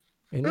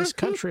in this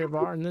country of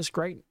ours, in this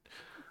great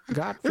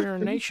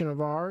God-fearing nation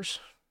of ours.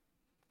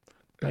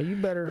 Now you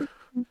better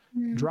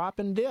drop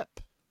and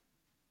dip.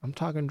 I'm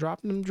talking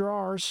dropping them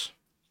drawers.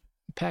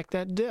 Pack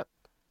that dip.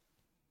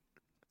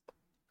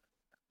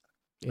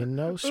 In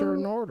no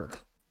certain order.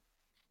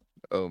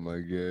 Oh my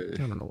god. I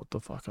don't know what the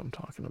fuck I'm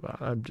talking about.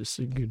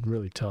 You can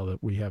really tell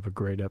that we have a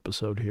great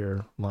episode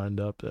here lined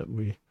up that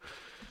we...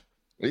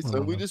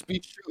 So we just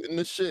be shooting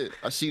the shit.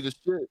 I see the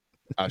shit.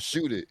 I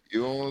shoot it.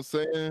 You know what I'm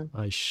saying?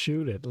 I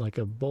shoot it like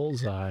a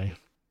bullseye.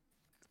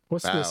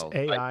 What's this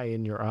AI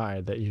in your eye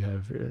that you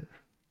have here?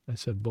 I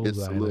said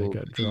bullseye and I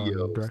got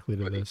drawn directly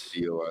to this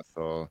video I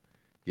saw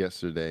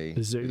yesterday.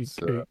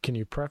 Can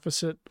you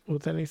preface it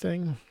with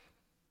anything?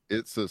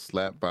 It's a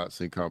slap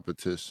boxing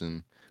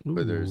competition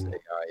where there's AI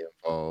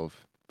involved,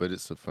 but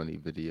it's a funny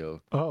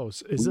video. Oh,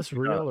 is this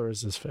real or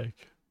is this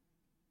fake?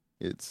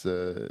 It's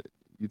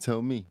you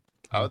tell me.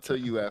 I'll tell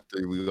you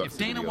after we got the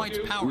video.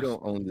 We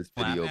don't own this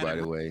video, by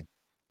the way.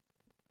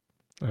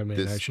 I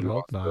mean, I should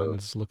hope not.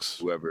 This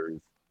looks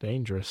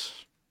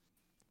dangerous.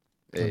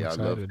 Hey, I'm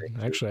excited.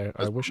 Actually,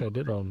 I wish I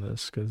did own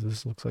this because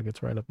this looks like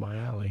it's right up my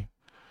alley.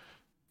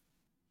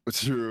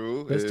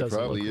 True. This doesn't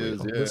probably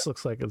look real. Yeah. This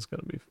looks like it's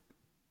going to be...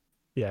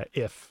 Yeah,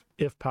 if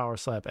Power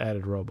Slap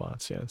added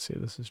robots. Yeah, see,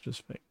 this is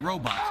just fake.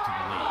 Robots to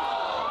the league.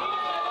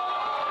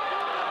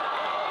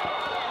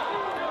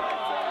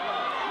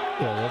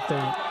 Yeah, that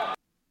thing...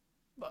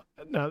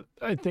 Now,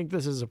 I think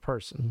this is a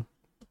person.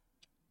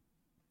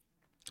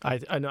 I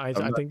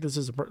think this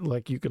is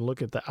like you can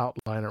look at the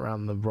outline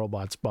around the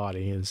robot's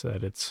body is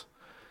that it's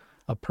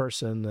a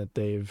person that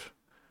they've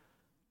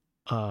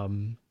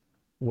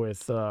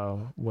with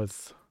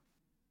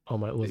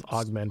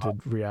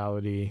augmented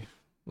reality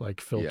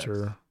like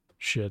filter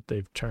shit,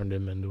 they've turned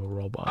him into a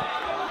robot.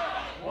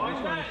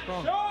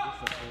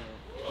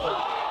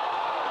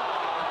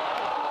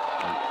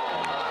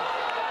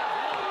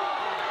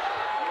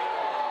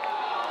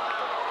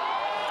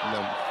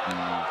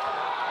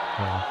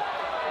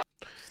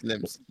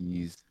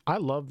 I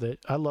love that.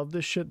 I love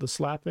this shit. The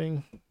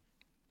slapping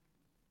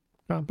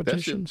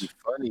competitions. That should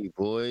be funny,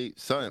 boy.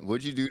 Son,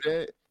 would you do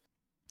that?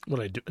 Would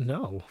I do?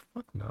 No.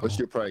 Fuck no. What's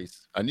your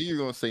price? I knew you were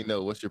gonna say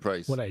no. What's your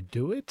price? Would I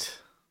do it?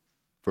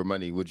 For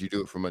money? Would you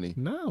do it for money?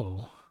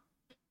 No.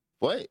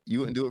 What? You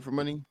wouldn't do it for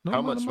money? No,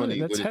 how much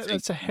money would it take?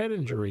 That's a head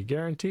injury,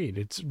 guaranteed.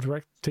 It's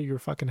direct to your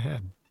fucking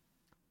head.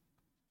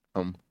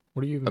 What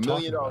are you even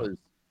talking about? $1 million.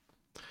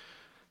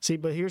 See,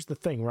 but here's the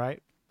thing,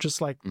 right? Just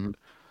like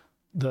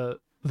the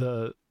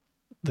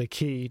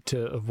key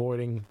to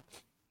avoiding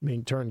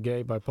being turned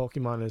gay by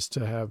Pokemon is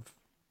to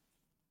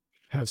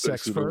have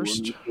sex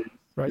first,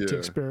 right? Yeah. To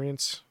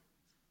experience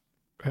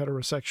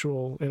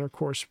heterosexual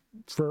intercourse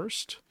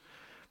first.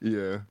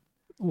 Yeah.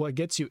 What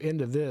gets you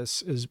into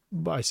this is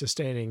by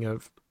sustaining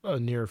a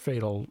near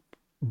fatal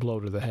blow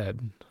to the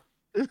head.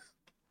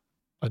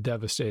 A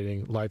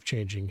devastating,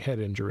 life-changing head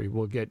injury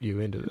will get you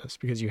into this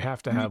because you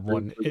have to have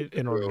one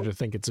in order to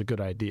think it's a good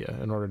idea,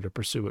 in order to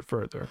pursue it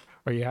further.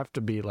 Or you have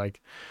to be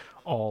like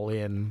all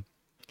in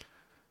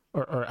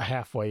or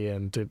halfway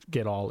in to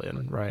get all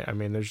in, right? I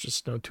mean, there's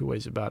just no two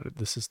ways about it.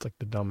 This is like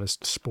the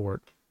dumbest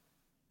sport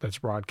that's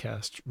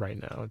broadcast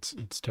right now.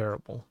 It's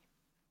terrible.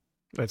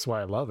 That's why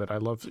I love it.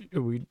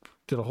 We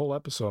did a whole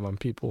episode on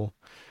people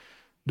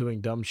doing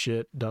dumb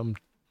shit, dumb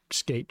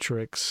skate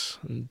tricks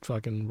and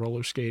fucking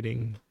roller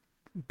skating,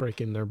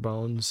 breaking their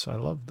bones. I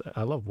love that.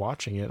 I love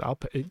watching it.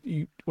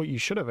 What you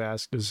should have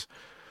asked is,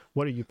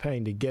 what are you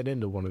paying to get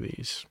into one of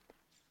these?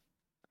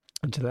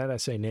 And to that I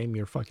say, name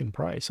your fucking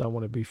price. I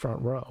want to be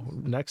front row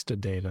next to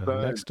Dana.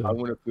 But next to... I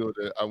want to feel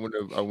that. I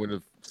want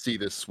to see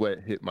the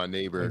sweat hit my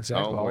neighbor.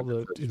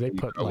 Exactly.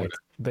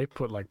 They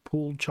put like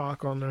pool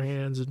chalk on their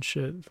hands and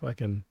shit.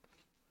 Fucking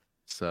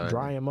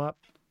dry them up.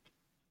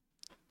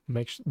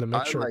 Make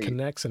sure it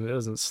connects and it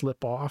doesn't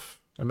slip off.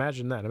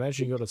 Imagine that.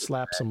 Imagine you go to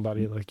slap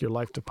somebody like your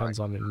life depends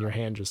on it, and your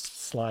hand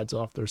just slides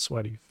off their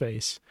sweaty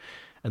face,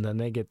 and then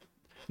they get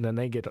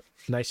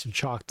nice and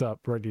chalked up,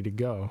 ready to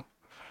go,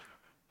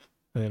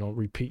 and they don't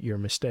repeat your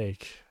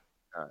mistake.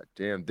 God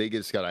damn, they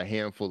just got a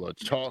handful of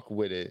chalk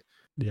with it.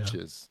 Yeah.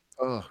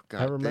 God.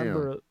 I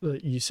remember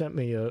you sent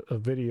me a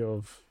video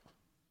of,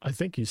 I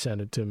think you sent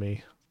it to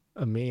me,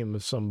 a meme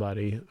of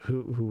somebody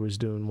who was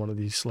doing one of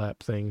these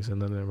slap things,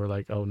 and then they were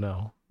like, "Oh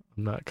no,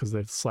 I'm not," because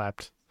they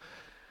slapped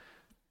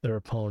their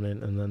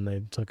opponent, and then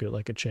they took it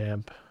like a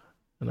champ.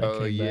 And I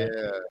came back.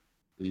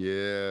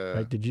 Yeah.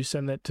 Right, did you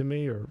send that to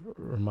me, or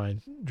am I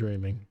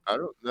dreaming? I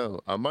don't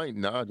know. I might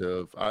not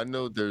have. I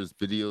know there's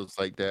videos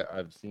like that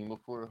I've seen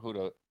before. Hold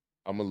up.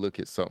 I'm gonna look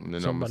at something.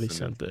 And somebody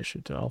sent this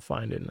shit to. I'll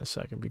find it in a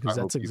second because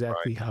that's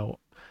exactly how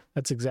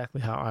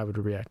I would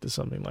react to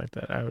something like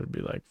that. I would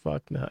be like,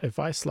 "Fuck no!" If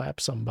I slap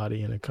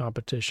somebody in a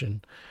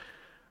competition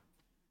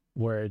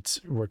where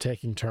we're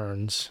taking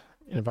turns,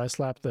 and if I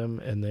slap them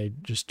and they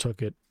just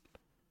took it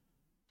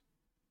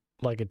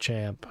like a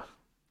champ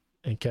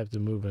and kept it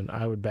moving,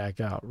 I would back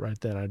out right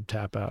then. I'd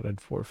tap out. I'd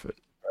forfeit.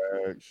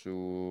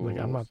 Like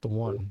I'm not the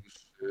one.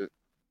 Shit.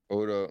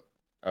 Hold up.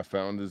 I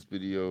found this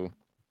video.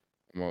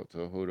 I'm about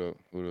to hold up.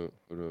 I'm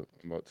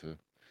about to.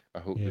 I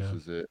hope this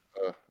is it.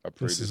 I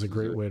pray This is a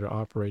great way to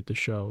operate the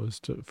show, is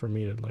for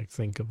me to like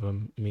think of a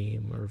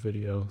meme or a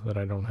video that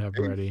I don't have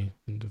ready.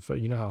 And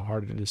you know how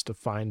hard it is to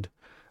find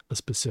a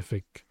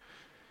specific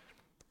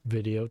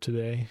video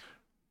today?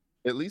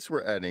 At least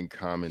we're adding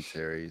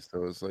commentary,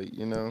 so it's like,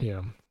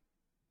 Yeah.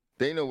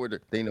 they know what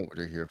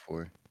they're here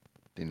for.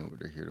 They know what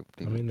they're here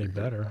to. I mean, they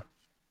better.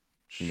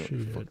 They know what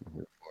they're fucking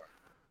here for.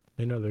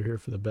 They know they're here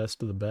for the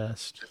best of the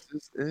best. Is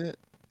this it?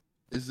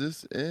 Is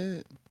this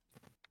it?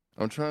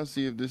 I'm trying to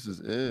see if this is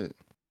it.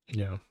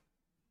 Yeah.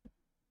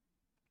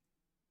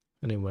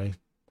 Anyway,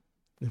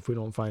 if we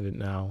don't find it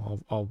now,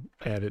 I'll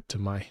add it to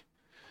my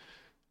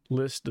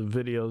list of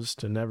videos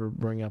to never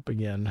bring up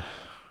again.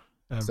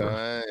 Ever.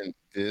 Son,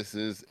 this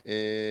is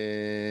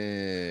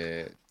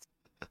it.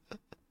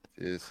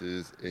 This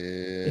is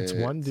it. It's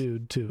one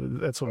dude too.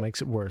 That's what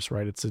makes it worse,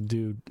 right? It's a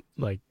dude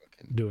like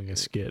doing a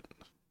skit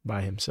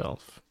by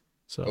himself.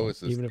 So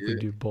even if we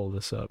do pull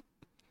this up,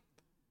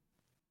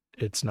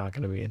 it's not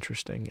going to be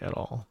interesting at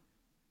all.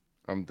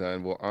 I'm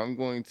done. Well, I'm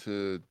going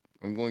to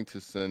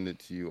send it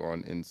to you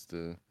on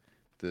Insta,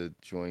 the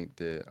joint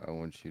that I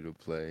want you to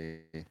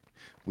play.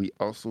 We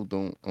also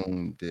don't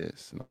own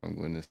this, and I'm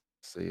going to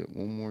say it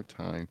one more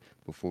time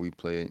before we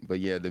play it. But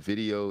yeah, the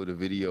video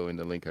and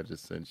the link I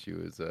just sent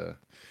you is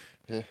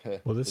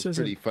well, this isn't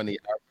pretty funny.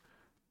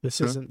 This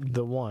isn't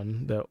the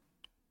one that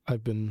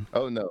I've been.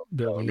 Oh no,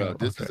 building no, up.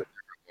 this is a different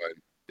one.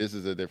 This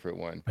is a different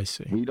one. I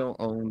see. We don't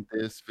own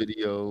this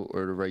video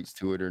or the rights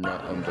to it or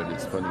not, but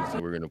it's funny, so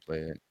we're gonna play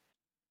it.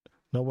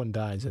 No one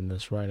dies in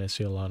this, right? I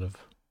see a lot of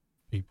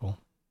people.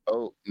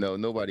 Oh no,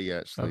 nobody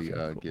actually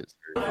gets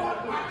hurt.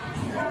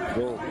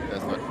 Well,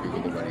 that's not true.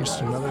 Nobody Just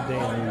dies. another day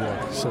in New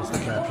York, says the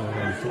caption.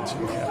 And you can't see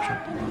the caption.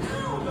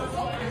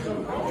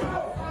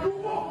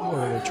 What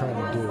are they trying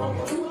to do? I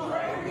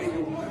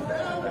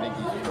think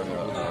he's trying to.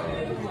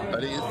 I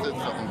think it said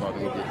something about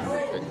him getting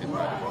rejected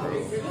by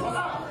the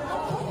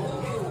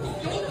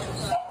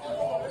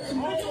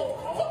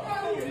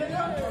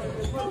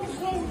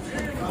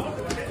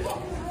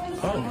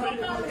Oh.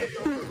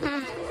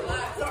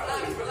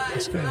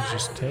 This guy's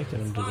just taking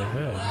him to the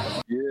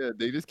head. Yeah,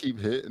 they just keep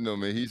hitting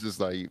him, and he's just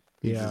like,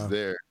 he's just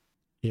there.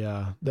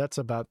 Yeah, that's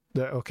about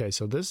that. Okay,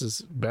 so this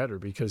is better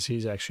because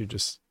he's actually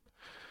just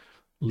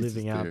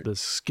living out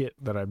this skit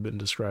that I've been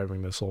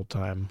describing this whole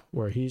time,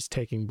 where he's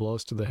taking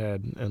blows to the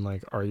head and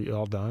like, are you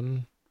all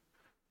done?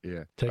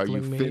 Yeah.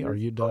 Tickling me? Are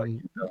you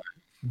done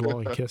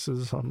blowing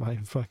kisses on my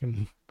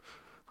fucking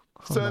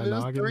my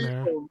noggin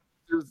there?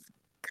 Just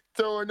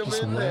throwing them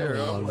Just in there.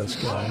 on this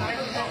guy.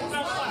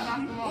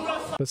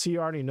 But see, you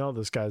already know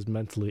this guy's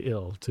mentally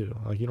ill too.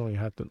 Like you don't even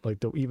have to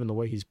even the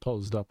way he's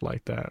posed up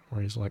like that,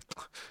 where he's like,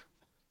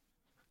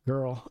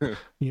 "Girl,"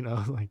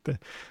 like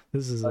that.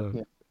 This is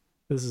an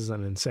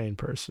insane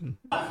person.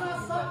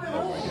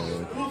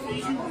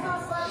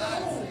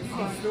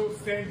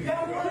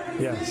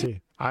 Yeah, see,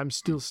 I'm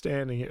still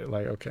standing here.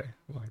 Like, okay,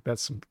 like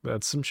that's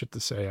some shit to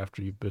say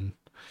after you've been,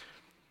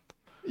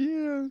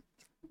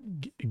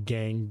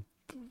 gang,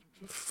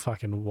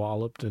 fucking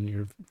walloped in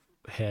your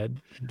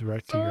head,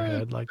 direct to your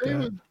head like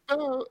that.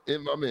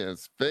 In my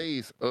man's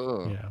face.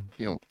 Yeah,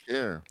 he don't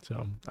care.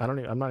 So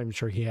I'm not even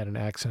sure he had an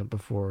accent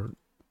before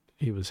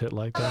he was hit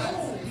like that.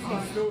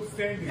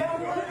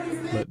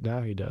 But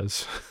now he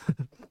does.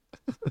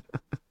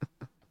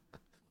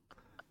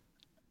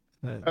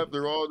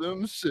 After all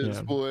them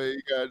shits, boy,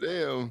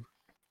 goddamn.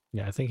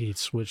 Yeah, I think he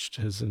switched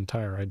his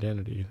entire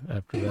identity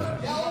after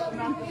that.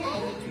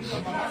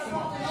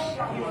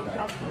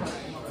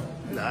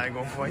 I ain't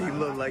gonna front. He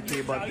look like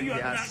he about to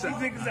get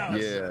shot.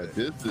 Yeah,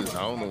 this is.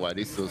 I don't know why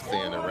they still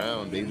staying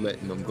around. They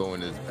letting them go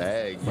in his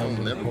bag. You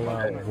don't never pull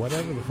out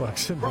whatever the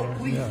fuck's in there.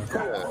 Yeah.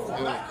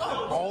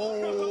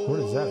 What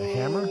is that? A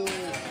hammer?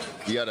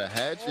 You got a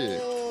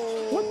hatchet.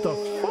 What the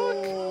fuck?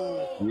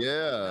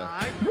 Yeah.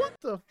 What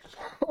the?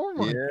 Oh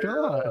my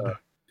god.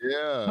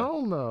 Yeah.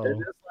 Hell no.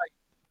 And it's like,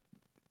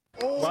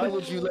 why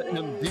would you let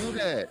him do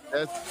that?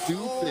 That's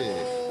stupid.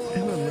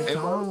 In a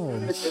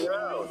McDonald's.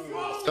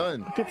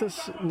 Son. Look at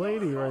this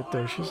lady right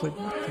there. She's like,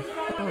 what the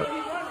fuck?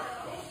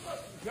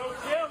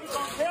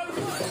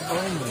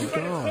 Oh my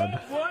god.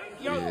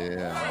 Yeah.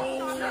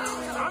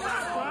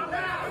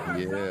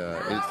 Yeah.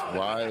 It's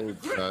wild,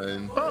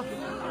 son. Oh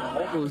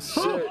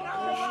shit.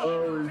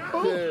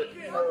 Oh shit.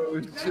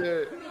 Oh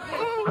shit.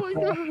 Oh my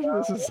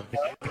god. This is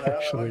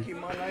actually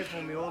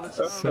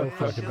so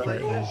fucking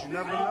frightening.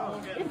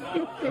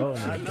 Oh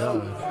my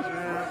god.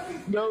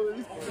 No,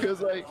 because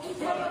like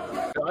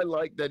I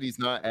like that he's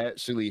not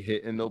actually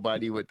hitting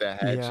nobody with the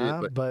hatchet.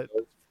 Yeah, but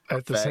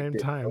at the same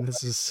time,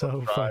 this is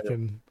so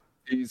fucking.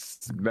 He's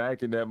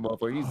smacking that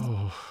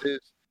motherfucker.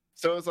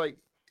 So it's like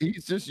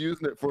he's just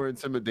using it for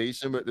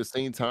intimidation, but at the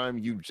same time,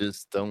 you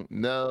just don't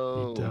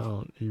know. You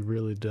don't. You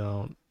really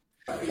don't.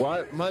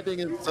 Why? My thing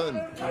is, son,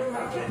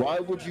 why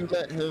would you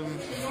let him?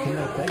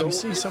 You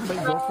see somebody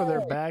go for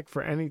their bag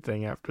for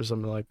anything after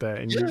something like that,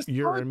 and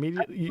you're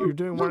immediately you're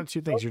doing one of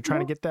two things: you're trying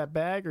to get that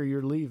bag, or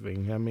you're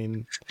leaving. I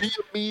mean, he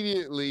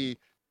immediately.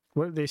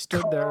 What they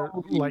stood there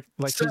like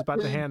he's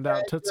about to hand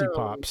out Tootsie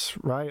Pops,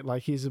 right?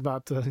 Like he's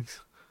about to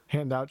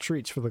hand out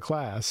treats for the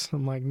class.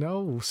 I'm like,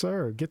 no,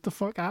 sir, get the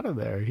fuck out of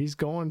there. He's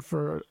going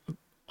for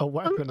a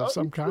weapon of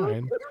some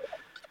kind.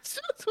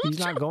 He's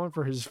not going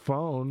for his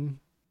phone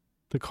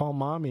to call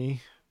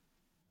mommy.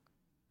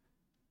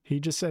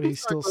 He just said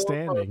he's still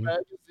standing.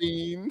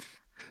 Magazine.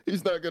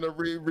 He's not gonna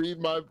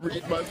read my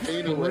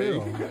pain For away.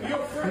 real.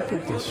 Look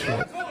at this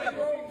shit.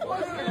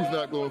 He's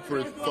not going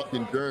for his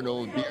fucking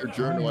journal. Dear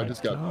journal, Oh I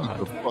just got beat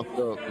the fuck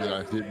up and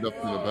I did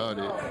nothing about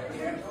it.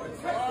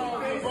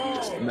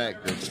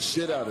 Smacked the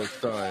shit out of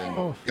son.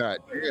 Oh. God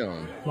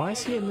damn. Why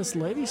is he in this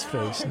lady's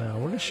face now?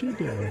 What is she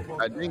doing?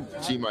 I think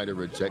she might have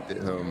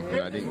rejected him,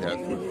 and I think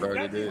that's what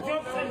started it.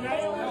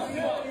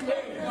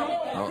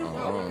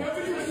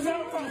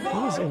 He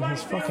was in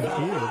his fucking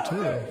ear,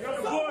 too.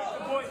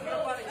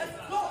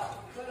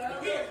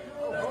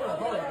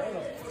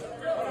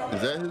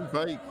 Is that his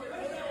bike?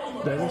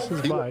 That is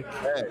his bike.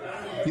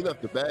 He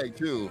left the bag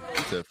too.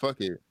 He said,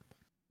 "Fuck it."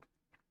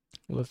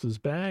 Left his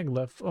bag,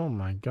 oh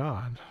my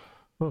God.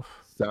 Oof.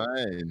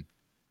 Son.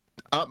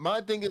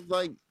 My thing is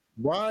like,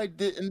 why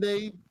didn't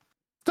they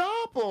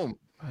stop him?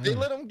 They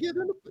let him get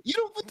in the,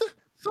 what the,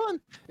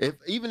 son, if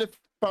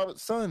I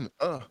was,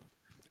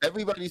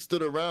 everybody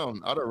stood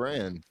around, I'd have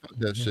ran. Fuck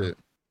that shit.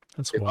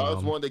 That's if wild. I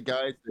was one of the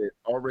guys that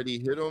already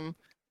hit him,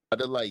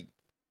 I'd have like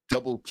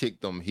double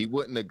kicked him. He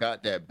wouldn't have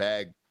got that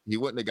bag. He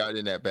wouldn't have got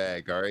in that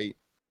bag, all right?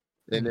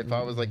 And if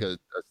I was like a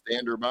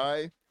stander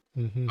by,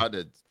 I'd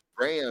have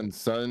ran,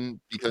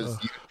 son, because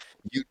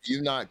you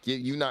not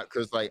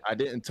because like I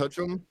didn't touch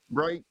him,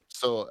 right?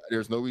 So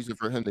there's no reason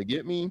for him to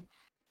get me.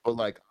 But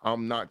like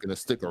I'm not gonna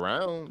stick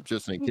around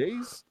just in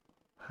case.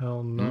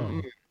 Hell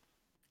no.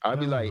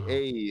 I'd be like,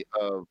 hey,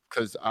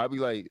 cause I'd be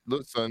like,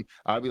 look, son,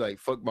 I'd be like,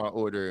 fuck my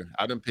order.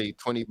 I done paid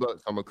 $20.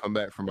 I'm gonna come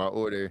back for my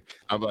order.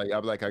 I'd be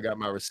like, I got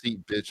my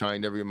receipt, bitch. I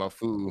ain't never get my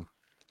food.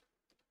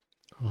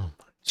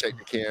 Check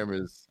the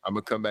cameras. I'm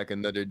gonna come back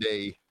another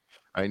day.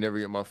 I ain't never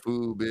get my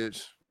food,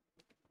 bitch.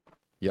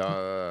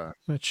 Yeah.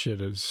 That shit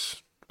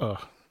is like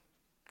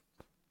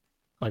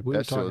we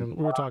were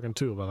talking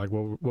too about like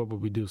what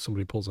would we do if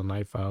somebody pulls a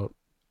knife out,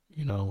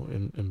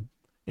 in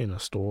a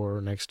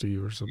store next to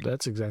you or something.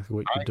 That's exactly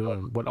what you're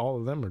doing. What all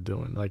of them are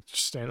doing, like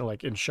standing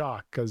like in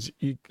shock because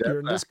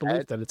you're in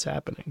disbelief that it's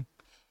happening.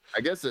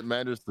 I guess it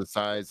matters the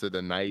size of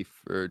the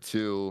knife or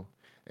two.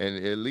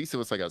 And at least it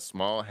was like a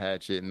small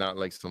hatchet, not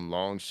like some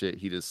long shit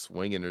he just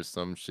swinging or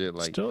some shit.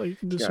 Like, still, you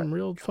can do some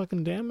real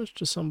fucking damage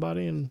to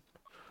somebody in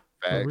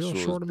a real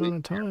short amount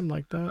of time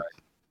like that.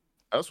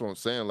 That's what I'm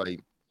saying.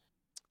 Like,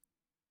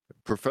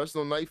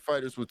 professional knife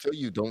fighters will tell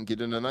you, don't get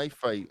in a knife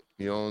fight.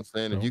 You know what I'm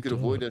saying? If you could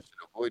avoid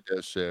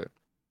that shit.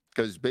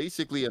 Because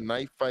basically, a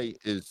knife fight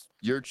is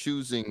you're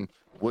choosing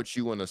what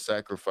you want to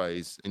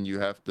sacrifice, and you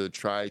have to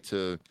try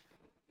to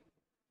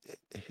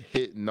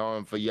hit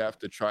you have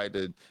to try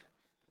to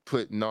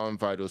put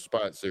non-vital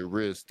spots at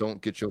risk. Don't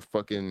get your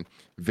fucking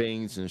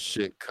veins and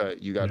shit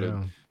cut. You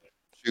gotta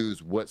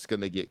choose what's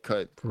gonna get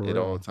cut at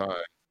all times.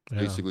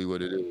 Basically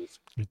what it is.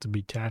 You have to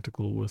be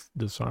tactical with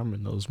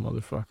disarming those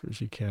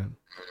motherfuckers. You can't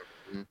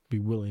be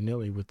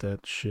willy-nilly with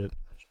that shit.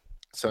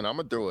 Son, I'm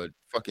gonna throw a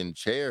fucking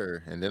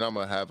chair, and then I'm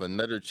gonna have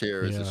another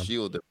chair as a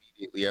shield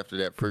immediately after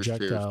that first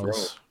chair is thrown.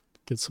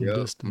 Get some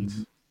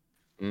distance.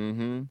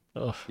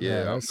 Oh,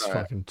 yeah, that's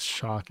fucking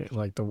shocking.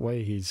 Like the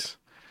way he's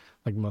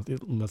like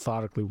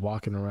methodically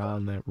walking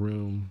around that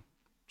room,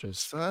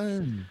 just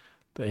and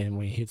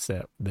when he hits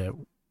that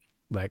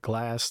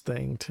glass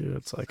thing too,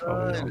 it's like,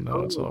 oh, we all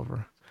know it's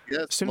over.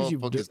 Yes,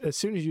 as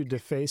soon as you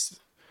deface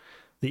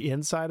the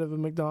inside of a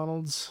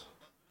McDonald's,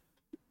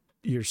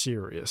 you're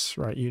serious,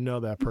 right? You know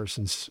that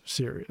person's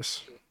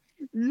serious.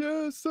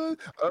 Yes, son.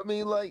 I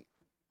mean, like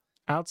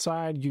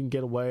outside, you can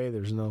get away.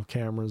 There's no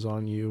cameras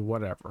on you.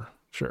 Whatever,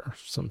 sure,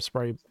 some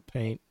spray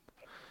paint.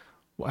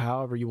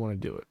 However you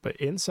want to do it, but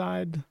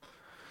inside,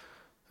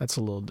 that's a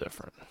little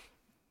different.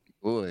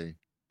 Boy,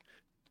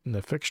 and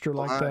the fixture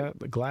like that,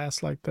 the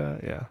glass like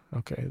that, yeah,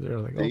 okay. They're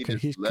like, okay,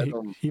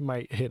 he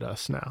might hit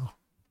us now.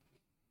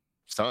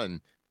 Son,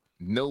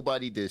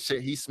 nobody did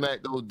shit. He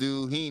smacked old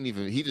dude.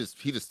 He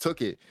just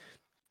took it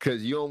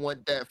because you don't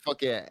want that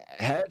fucking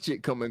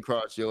hatchet coming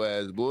across your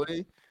ass,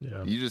 boy.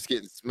 Yeah, you just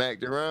getting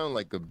smacked around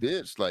like a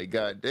bitch. Like,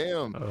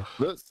 goddamn.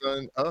 Look,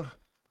 son.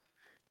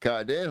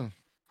 Goddamn.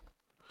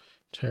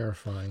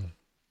 Terrifying.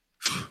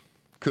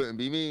 Couldn't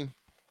be me.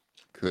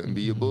 Couldn't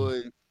be your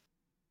boy.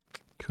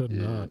 Could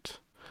not.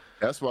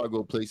 That's why I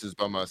go places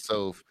by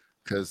myself.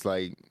 Cause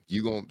like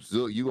you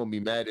gonna be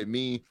mad at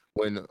me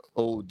when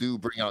old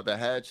dude bring out the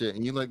hatchet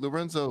and you like,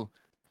 Lorenzo,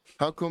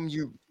 how come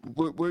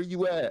where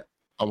you at?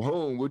 I'm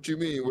home. What you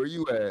mean? Where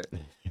you at?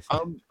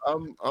 I'm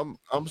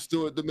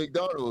still at the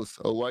McDonald's.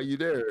 Oh, why you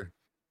there?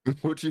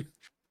 What you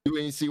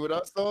ain't see what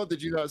I saw?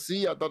 Did you not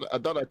see? I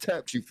thought I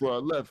tapped you before I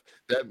left.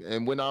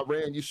 And when I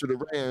ran, you should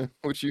have ran.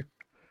 What you?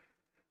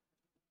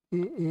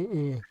 You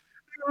know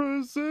what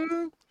I'm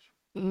saying?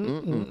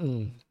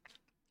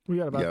 We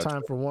got about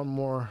time for one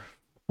more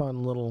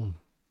fun little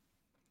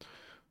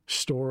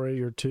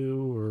story or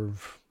two or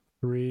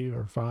 3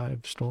 or 5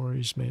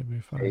 stories, maybe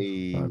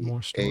five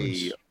more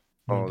stories.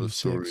 All do the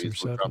 6 or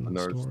stories, we're 7 dropping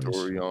our stories.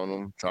 story on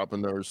them,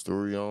 dropping our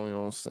story on, you know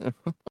what I'm saying?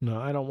 No,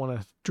 I don't want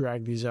to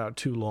drag these out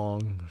too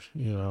long.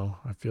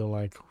 I feel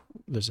like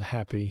there's a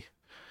happy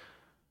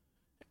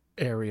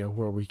area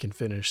where we can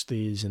finish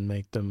these and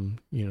make them,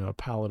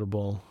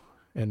 palatable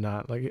and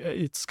not like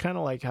it's kind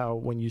of like how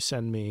when you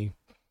send me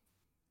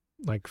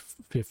like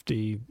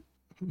 50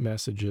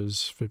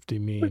 messages, 50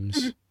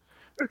 memes,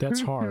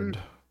 that's hard.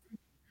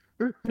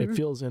 It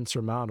feels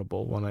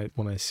insurmountable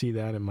when I see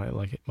that in my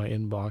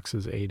inbox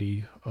is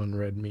 80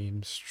 unread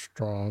memes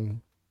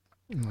strong.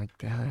 I'm like,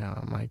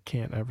 damn, I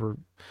can't ever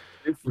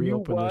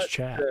reopen this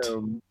chat.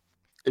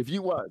 If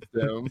you watch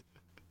them,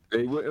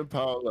 they wouldn't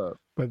pile up.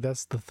 But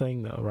that's the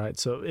thing, though, right?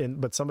 So,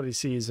 but somebody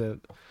sees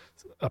a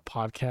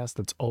podcast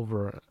that's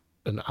over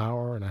an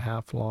hour and a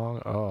half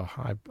long. Oh,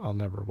 I'll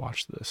never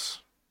watch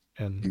this.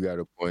 And you got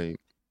a point.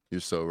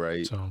 You're so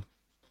right. So,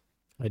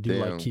 I do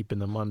like keeping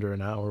them under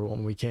an hour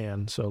when we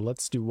can. So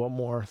let's do one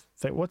more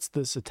thing. What's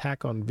this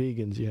attack on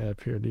vegans you have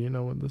here? Do you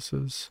know what this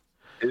is?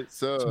 It's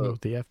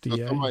with the FDA.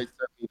 So somebody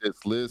sent me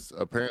this list.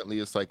 Apparently,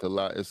 it's like a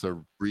lot. It's a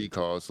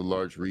recall. It's a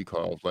large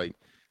recall of like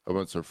a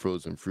bunch of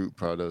frozen fruit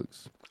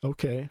products.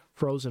 Okay,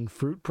 frozen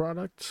fruit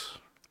products.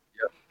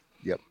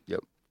 Yep.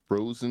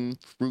 Frozen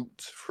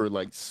fruit for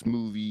like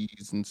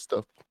smoothies and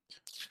stuff.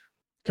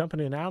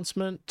 Company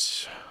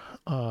announcement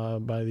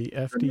by the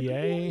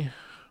FDA.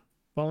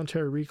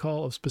 Voluntary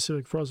recall of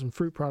specific frozen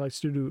fruit products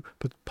due to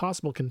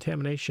possible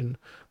contamination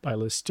by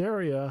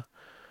Listeria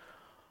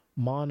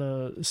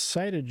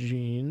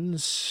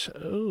monocytogenes.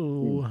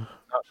 Oh,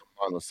 not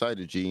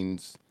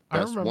monocytogenes.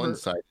 That's one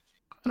side.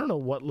 I don't know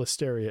what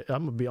Listeria.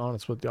 I'm gonna be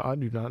honest with you. I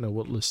do not know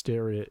what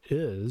Listeria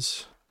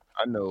is.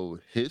 I know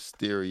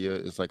hysteria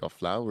is like a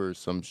flower or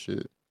some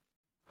shit.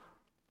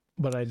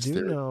 But I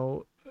do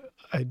know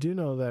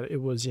that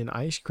it was in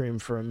ice cream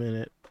for a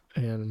minute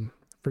and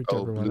freaked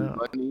everyone out.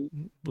 Bunny?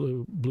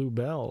 Blue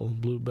Bell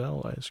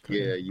ice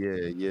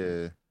cream.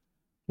 Yeah.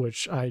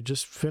 Which I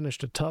just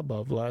finished a tub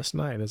of last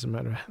night. As a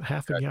matter of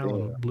half a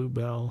gallon of Blue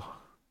Bell.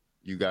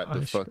 You got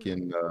the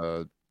fucking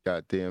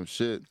goddamn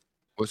shit.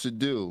 What's it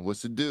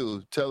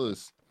do? Tell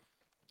us.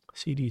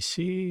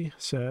 CDC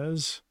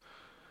says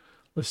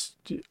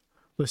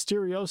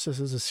listeriosis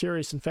is a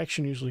serious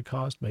infection usually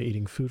caused by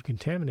eating food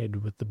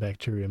contaminated with the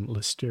bacterium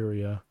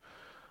Listeria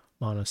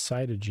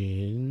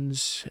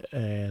monocytogenes.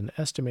 An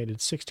estimated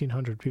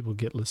 1,600 people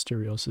get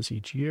listeriosis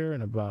each year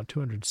and about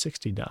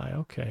 260 die.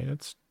 Okay,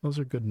 those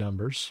are good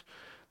numbers.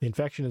 The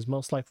infection is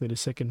most likely to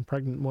sicken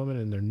pregnant women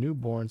and their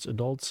newborns,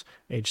 adults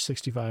age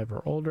 65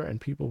 or older,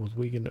 and people with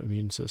weakened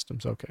immune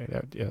systems.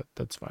 Okay,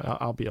 that's fine.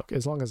 I'll be okay.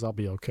 As long as I'll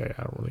be okay,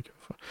 I don't really give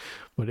a fuck.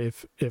 But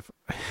if if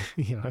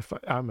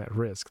I'm at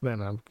risk,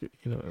 then I'm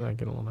I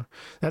get a little.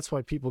 That's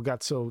why people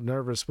got so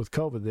nervous with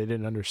COVID. They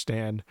didn't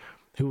understand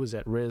who was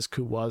at risk,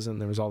 who wasn't.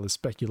 There was all this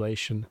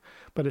speculation.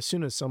 But as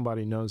soon as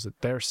somebody knows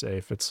that they're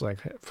safe, it's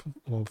like,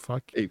 well,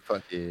 fuck it. Hey,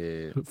 fuck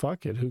it.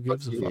 Fuck it. Who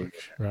gives a fuck,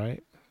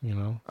 right?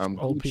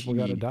 Old people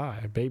got to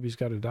die. Babies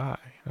got to die.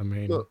 I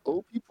mean, look,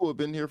 old people have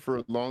been here for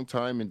a long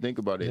time, and think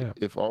about it. Yeah.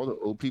 If all the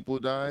old people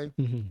die,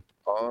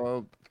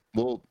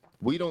 well,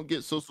 we don't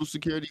get Social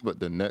Security, but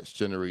the next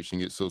generation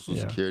gets Social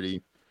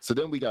Security. So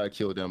then we got to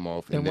kill them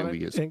off, and then we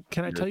get. And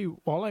can I tell you,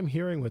 all I'm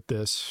hearing with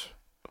this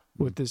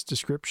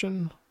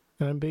description,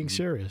 and I'm being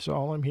serious,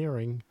 all I'm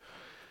hearing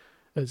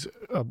is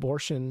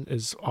abortion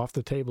is off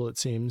the table, it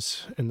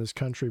seems, in this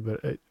country.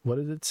 But what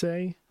did it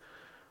say?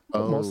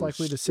 Most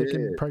likely to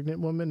sicken pregnant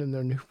women and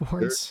their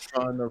newborns.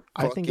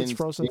 I think it's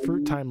frozen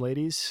fruit time,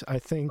 ladies. I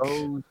think.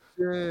 Oh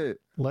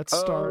shit! Let's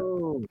start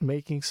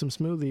making some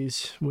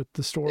smoothies with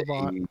the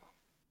store-bought,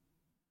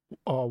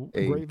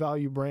 great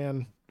value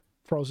brand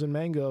frozen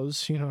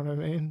mangoes. You know what I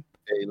mean?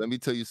 Hey, let me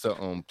tell you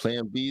something.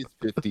 Plan B is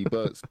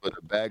 $50, but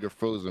a bag of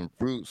frozen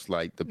fruits,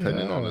 like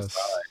depending on the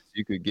size,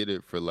 you could get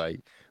it for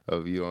like,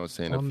 a few dollars.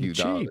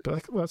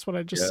 That's what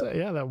I just said.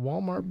 Yeah, that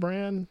Walmart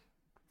brand.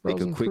 Make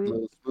a quick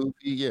little smoothie.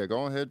 Yeah,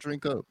 go ahead,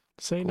 drink up.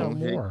 Say no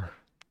more.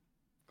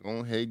 Go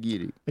ahead,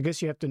 get it. I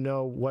guess you have to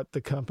know what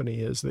the company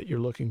is that you're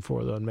looking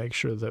for, though, and make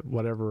sure that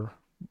whatever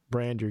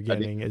brand you're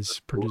getting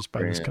is produced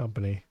by this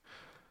company.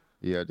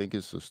 Yeah, I think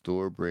it's the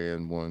store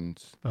brand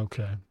ones.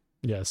 Okay.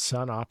 Yeah,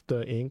 Sun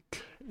Opta Inc.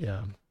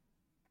 Yeah.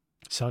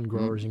 Sun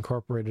Growers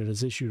Incorporated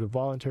has issued a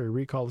voluntary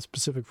recall of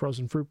specific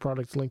frozen fruit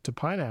products linked to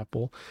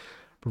pineapple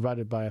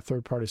provided by a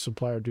third-party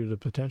supplier due to the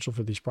potential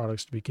for these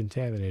products to be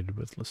contaminated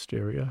with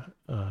Listeria,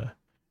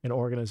 an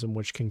organism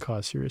which can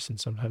cause serious and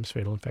sometimes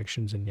fatal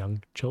infections in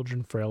young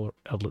children, frail, or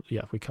elderly.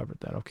 Yeah, we covered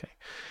that. Okay.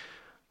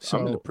 So,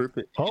 I'm in the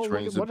perfect age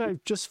range. What did I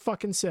just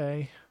fucking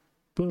say?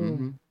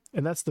 Boom.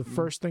 And that's the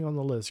first thing on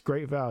the list.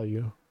 Great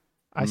value.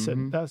 I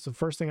said that's the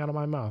first thing out of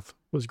my mouth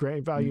was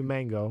great value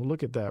mango.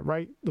 Look at that.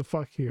 Right the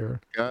fuck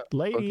here.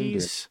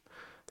 Ladies,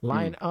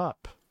 line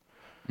up.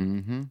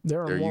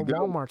 There are more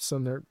Walmarts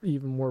than there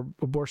even were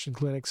abortion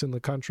clinics in the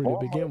country to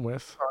begin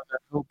with. Trying to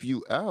help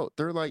you out.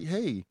 They're like,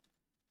 hey,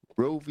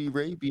 Roe v.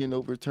 Wade being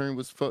overturned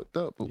was fucked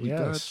up, but we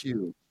got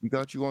you. We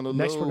got you on the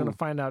Next, we're gonna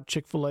find out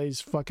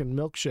Chick-fil-A's fucking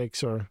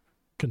milkshakes are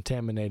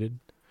contaminated.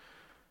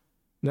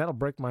 And that'll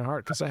break my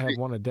heart because I have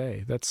one a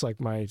day. That's like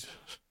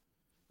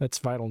that's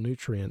vital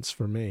nutrients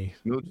for me.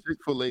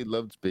 Chick-fil-A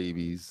loves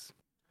babies,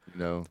 you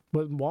know.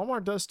 But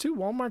Walmart does too.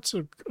 Walmart's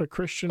a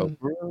Christian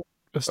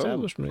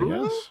establishment. For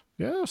real? Yes.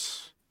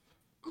 Yes.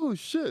 Oh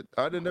shit!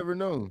 I'd have never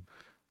known.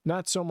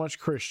 Not so much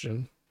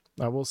Christian.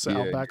 I will say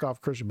I'll back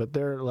off Christian, but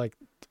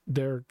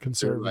they're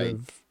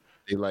conservative.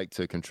 They like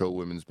to control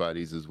women's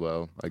bodies as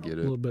well. I get it.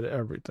 A little bit of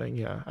everything,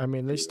 yeah. I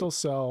mean, they still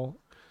sell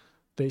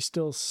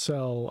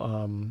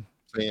saying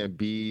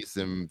bees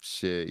and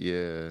shit,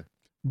 yeah.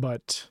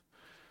 But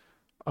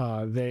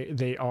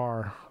they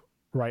are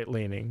right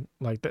leaning.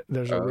 Like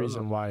there's a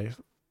reason why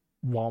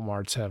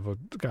Walmarts have a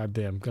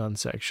goddamn gun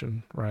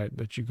section, right?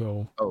 That you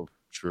go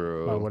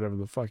true. Buy whatever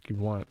the fuck you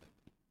want.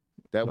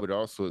 That would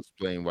also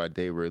explain why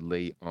they were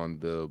late on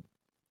the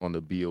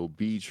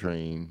BOB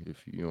train,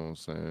 if you know what I'm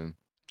saying.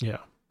 Yeah.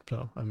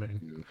 So I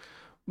mean,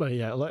 but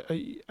yeah, like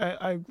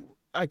I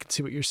can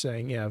see what you're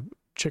saying. Yeah,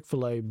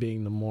 Chick-fil-A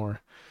being the more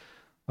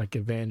like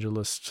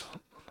evangelist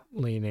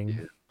leaning.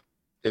 Yeah.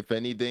 If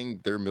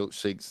anything, their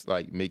milkshakes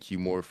like make you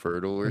more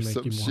fertile or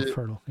some shit. Make you more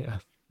fertile. Yeah,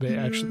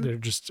 they're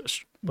just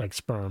like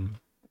sperm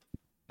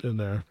in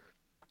there.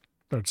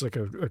 It's like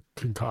a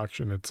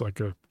concoction. It's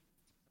like a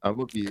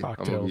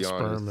cocktail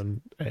sperm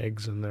and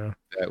eggs in there.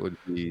 That would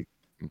be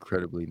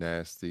incredibly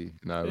nasty.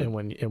 And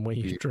when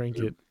you drink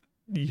it,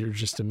 you're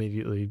just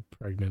immediately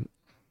pregnant.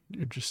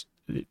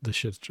 The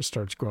shit just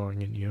starts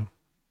growing in you.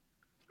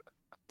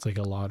 It's like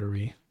a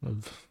lottery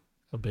of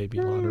a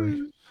baby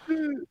lottery.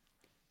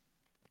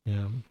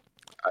 Yeah.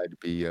 I'd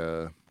be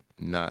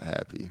not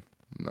happy.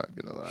 I'm not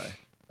gonna lie.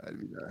 I'd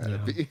be not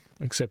happy.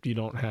 Yeah. Except you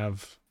don't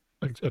have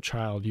a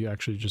child. You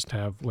actually just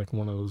have like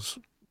one of those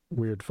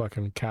weird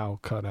fucking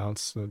cow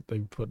cutouts that they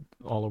put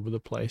all over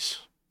the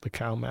place. The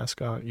cow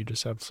mascot. You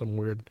just have some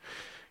weird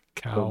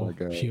cow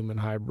human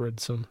hybrid,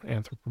 some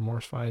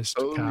anthropomorphized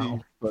cow.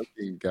 Holy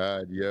fucking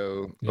God,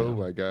 yo. Yeah. Oh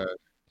my God.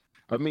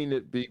 I mean,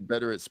 it'd be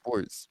better at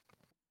sports.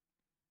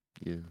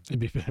 Yeah. It'd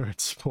be better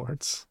at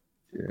sports.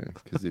 Yeah,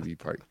 because it'd be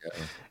part cow.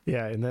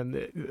 Yeah, and then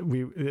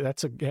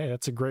that's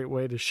a great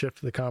way to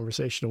shift the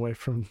conversation away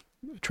from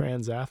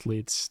trans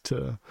athletes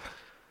to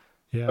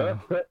we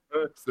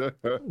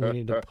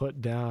need to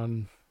put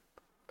down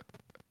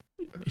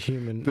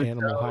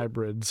human-animal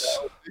hybrids.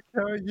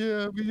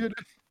 Yeah, we get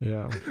it.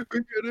 Yeah. We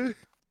get it.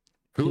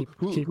 What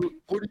are you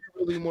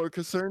really more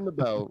concerned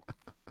about?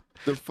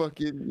 The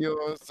fucking, you know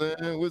what I'm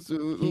saying?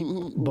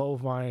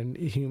 Bovine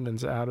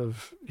humans out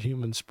of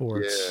human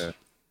sports. Yeah.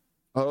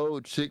 Oh,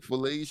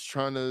 Chick-fil-A's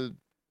trying to,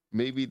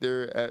 maybe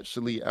they're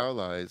actually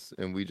allies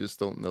and we just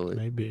don't know it.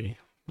 Maybe.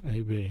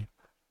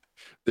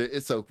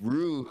 It's a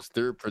ruse.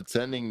 They're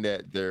pretending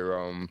that they're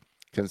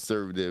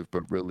conservative,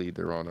 but really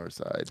they're on our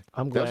side.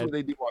 That's what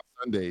they do on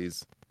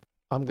Sundays.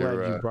 I'm glad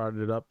you brought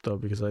it up though,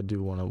 because I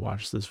do want to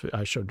watch this.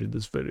 I showed you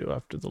this video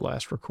after the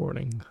last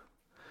recording.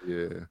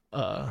 Yeah.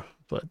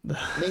 But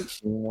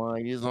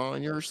Nationwide is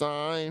on your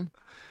side.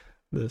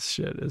 This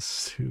shit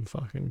is too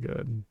fucking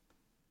good.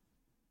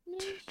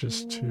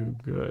 Just too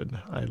good.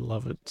 I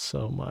love it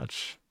so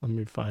much. Let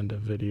me find a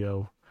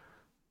video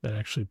that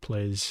actually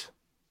plays.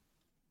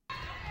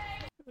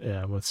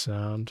 Yeah, with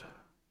sound.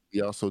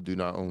 We also do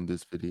not own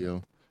this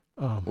video.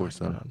 Oh my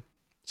God.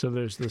 So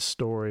there's this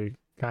story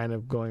kind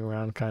of going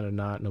around, kind of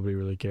not. Nobody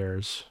really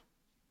cares.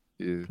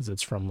 Yeah. Because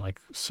it's from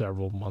like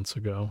several months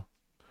ago.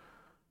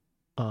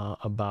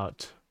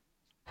 About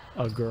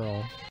a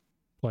girl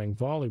playing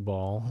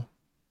volleyball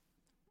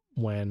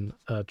when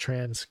a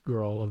trans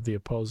girl of the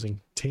opposing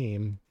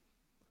team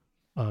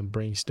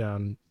brings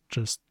down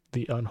just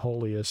the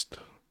unholiest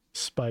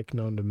spike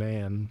known to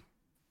man.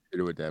 Hit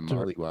her with that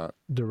mollywop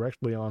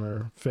directly on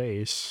her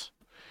face.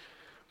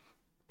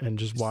 And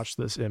just watch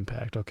this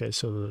impact. Okay,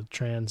 so the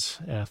trans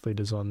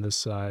athlete is on this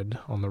side,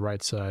 on the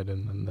right side,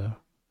 and then the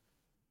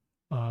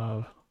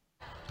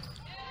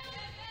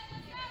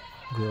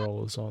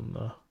girl is on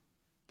the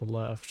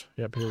left.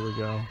 Yep, here we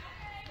go.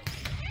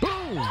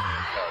 Boom!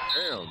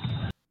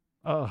 Damn.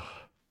 Oh.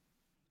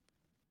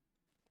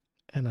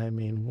 And I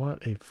mean,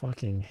 what a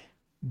fucking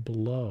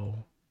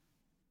blow.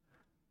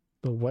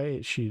 The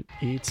way she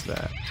eats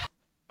that.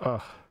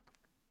 Ugh.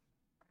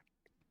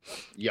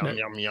 Yum,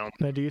 yum, yum.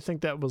 Now, do you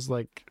think that was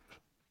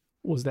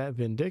that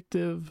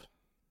vindictive?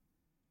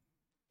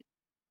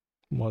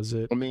 Was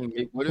it? I mean,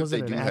 what if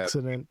they do an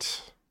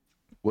accident?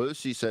 What if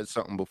she said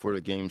something before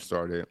the game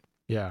started?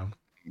 Yeah.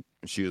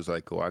 She was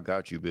like, "Oh, I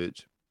got you,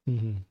 bitch."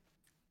 Mm-hmm.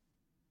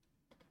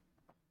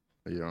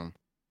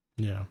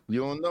 Yeah. You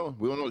don't know.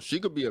 We don't know. She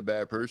could be a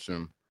bad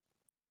person.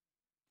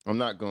 I'm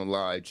not gonna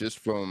lie. Just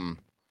from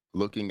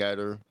looking at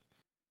her,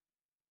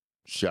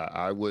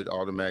 I would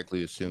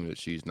automatically assume that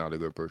she's not a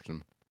good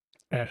person.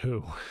 At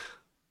who?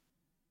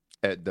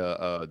 At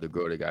the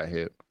girl that got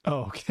hit.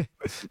 Oh, okay.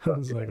 I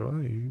was like, well,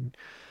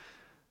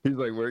 he's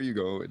like, where are you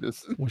going with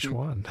this? Which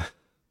one?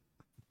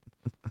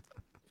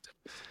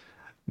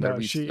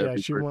 No, she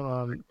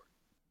went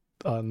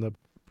on the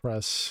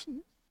press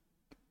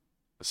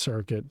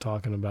circuit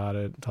talking about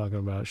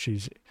she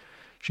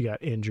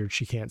got injured.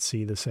 She can't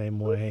see the same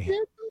way. I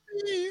can't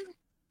believe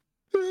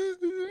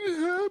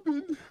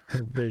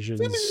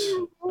vision's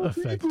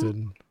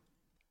affected.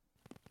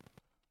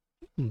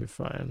 Let me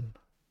find.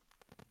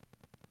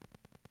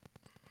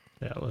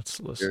 Yeah, let's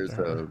listen to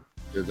her.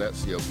 There's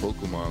actually a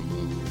Pokemon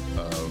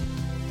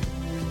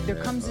move.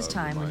 There comes this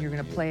time when you're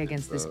going to play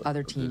against this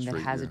other team that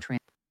has a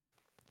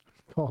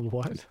Called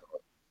what?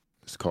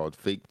 It's called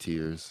Fake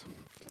Tears.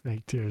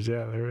 Fake Tears,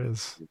 yeah, there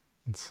is.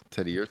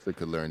 Teddy Ursa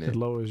could learn it. It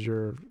lowers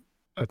your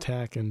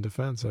attack and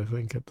defense, I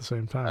think, at the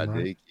same time, right?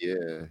 I think,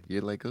 yeah.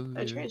 You're like, oh,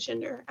 a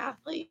transgender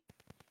athlete.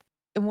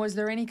 And was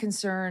there any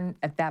concern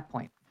at that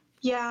point?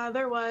 Yeah,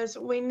 there was.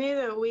 We knew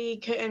that we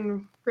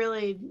couldn't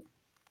really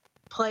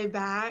play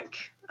back.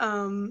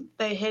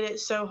 They hit it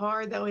so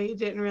hard that we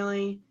didn't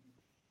really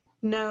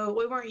know.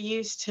 We weren't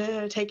used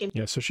to taking.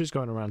 Yeah, so she's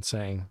going around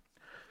saying,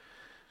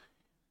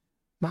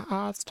 my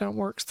eyes don't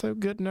work so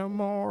good no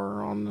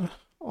more on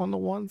the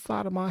one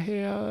side of my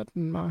head,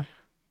 and my.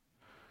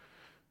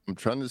 I'm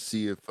trying to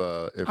see if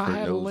I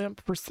had a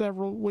limp for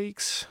several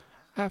weeks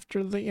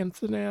after the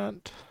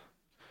incident,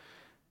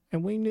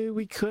 and we knew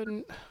we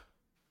couldn't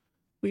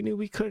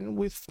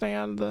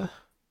withstand the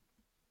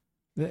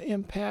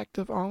impact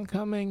of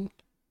oncoming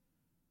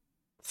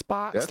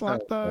spots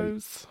like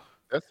those.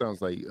 That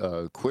sounds like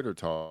quitter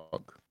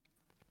talk.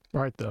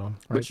 Right though.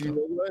 But you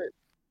know what?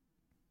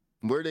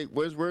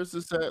 Where's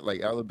this at?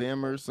 Like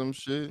Alabama or some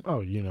shit?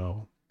 Oh,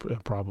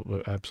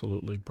 probably,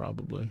 absolutely,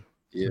 probably.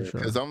 Yeah,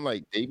 because sure. I'm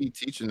like, they be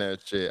teaching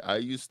that shit. I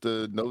used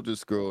to know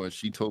this girl, and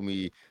she told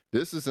me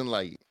this is in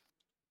like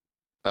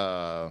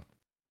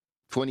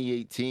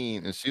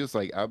 2018, and she was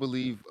like, I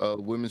believe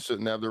women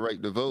shouldn't have the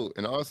right to vote.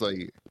 And I was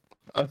like,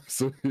 I'm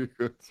serious.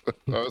 I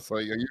was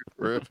like, are you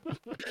for real?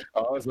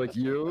 I was like,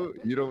 you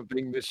don't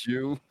think that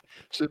you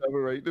should have a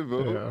right to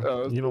vote?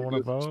 Yeah. You don't want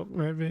to vote,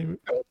 maybe?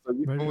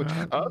 Maybe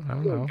not. I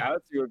don't know.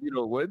 Got to if you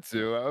don't want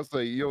to. I was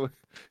like, you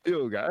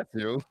don't got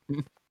to.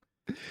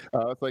 I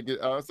was like,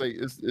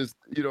 it's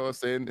you know what I'm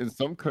saying? In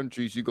some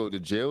countries, you go to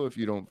jail if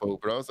you don't vote,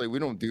 but I was like, we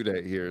don't do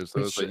that here. So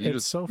it's like,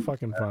 it's so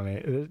fucking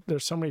funny.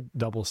 There's so many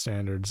double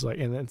standards. Like,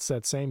 and it's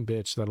that same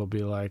bitch that'll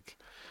be like,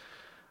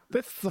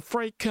 this is a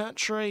free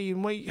country,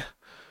 and we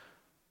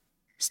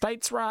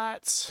states'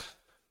 rights,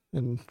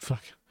 and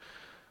fucking,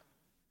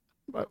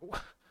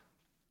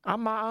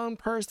 I'm my own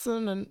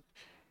person, and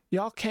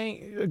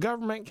the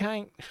government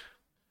can't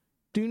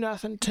do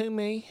nothing to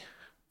me.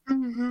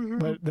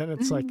 But then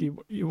it's like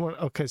you want,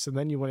 okay, so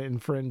then you want to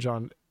infringe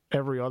on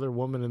every other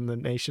woman in the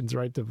nation's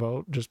right to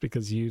vote just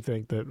because you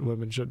think that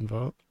women shouldn't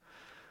vote.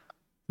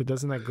 But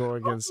doesn't that go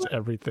against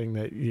everything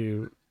that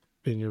you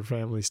and your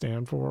family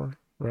stand for,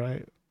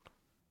 right?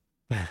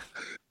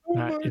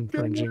 Not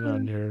infringing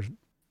on your.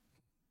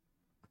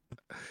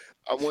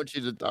 I want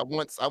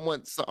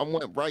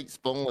rights,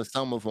 but only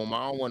some of them.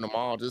 I don't want them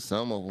all, just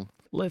some of them.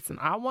 Listen,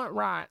 I want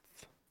rights,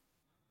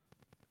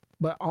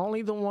 but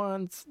only the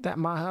ones that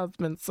my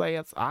husband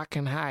says I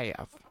can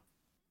have.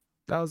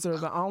 Those are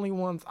the only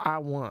ones I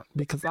want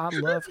because I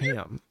love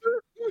him.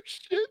 Oh,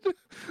 shit.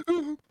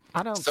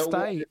 I don't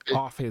stay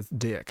off his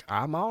dick.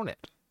 I'm on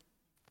it.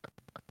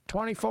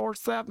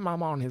 24/7,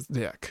 I'm on his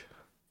dick.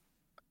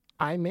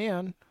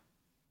 Amen.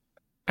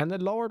 And the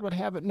Lord would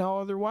have it no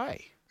other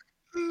way.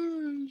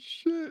 Oh,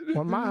 shit.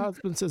 When my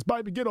husband says,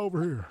 baby, get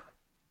over here.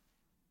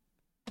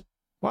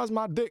 Why's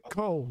my dick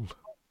cold?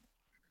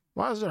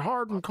 Why is it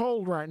hard and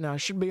cold right now?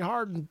 It should be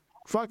hard and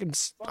fucking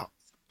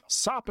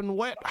sopping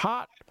wet,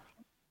 hot.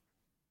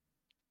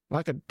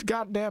 Like a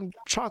goddamn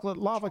chocolate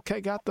lava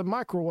cake out the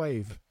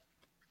microwave.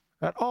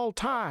 At all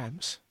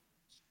times.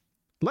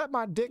 Let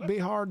my dick be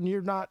hard and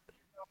you're not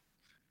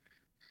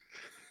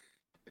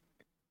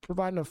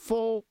providing a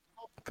full,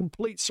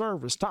 complete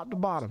service, top to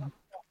bottom.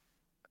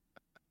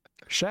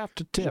 Shaft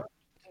to tip.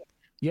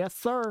 Yes,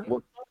 sir.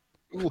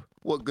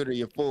 What good are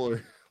you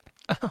for?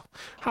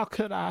 How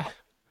could I?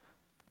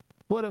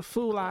 What a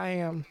fool I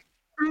am.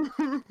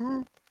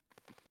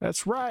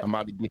 That's right. I'm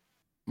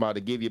about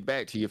to give you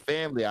back to your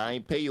family. I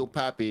ain't pay your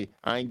poppy.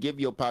 I ain't give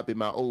your poppy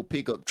my old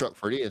pickup truck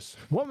for this.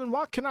 Woman,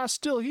 why can I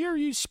still hear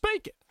you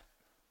speaking?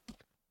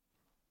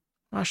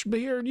 I should be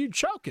hearing you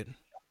choking.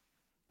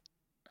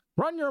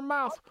 Run your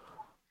mouth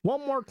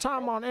one more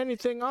time on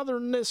anything other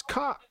than this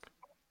cock.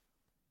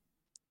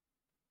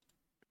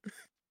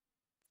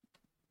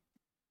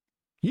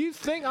 You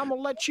think I'm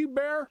gonna let you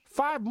bear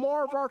 5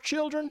 more of our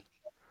children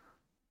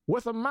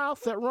with a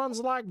mouth that runs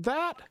like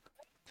that?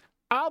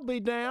 I'll be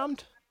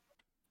damned.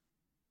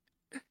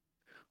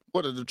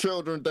 What do the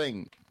children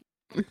think?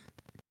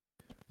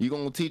 You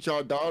gonna teach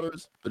our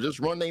daughters to just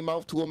run their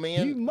mouth to a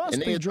man? You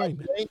must be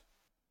dreaming.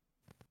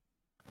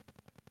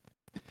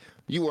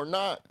 You are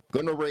not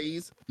gonna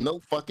raise no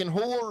fucking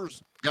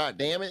whores. God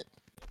damn it.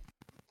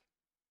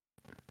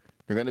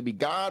 You're gonna be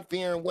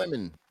God-fearing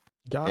women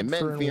and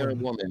men-fearing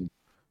women.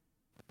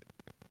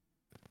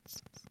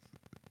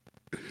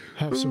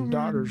 Have some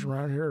daughters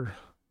around here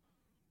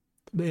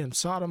being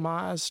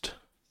sodomized.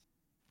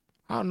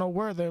 I don't know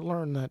where they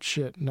learned that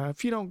shit. Now,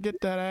 if you don't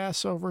get that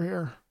ass over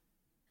here,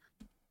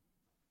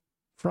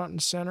 front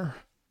and center,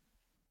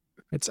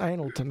 it's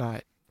anal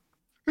tonight.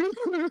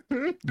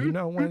 You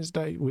know,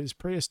 Wednesday was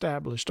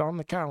pre-established on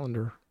the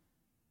calendar.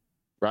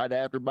 Right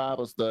after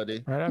Bible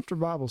study. Right after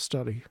Bible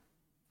study.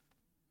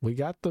 We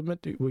got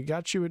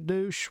you a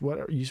douche,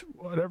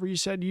 whatever you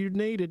said you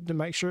needed to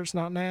make sure it's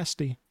not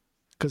nasty.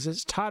 Because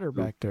it's tighter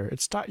back there.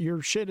 It's tight.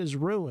 Your shit is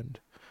ruined.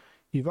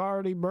 You've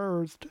already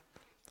birthed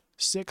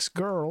 6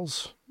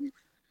 girls.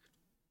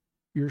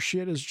 Your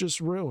shit is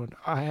just ruined.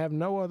 I have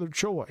no other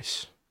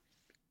choice.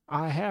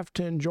 I have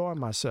to enjoy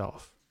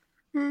myself.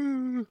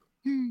 I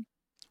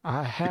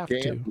have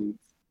to.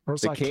 Or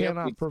else I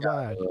cannot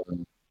provide.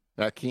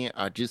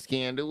 I just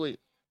can't do it.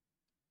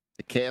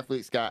 The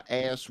Catholics got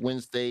Ash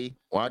Wednesday.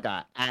 Well, I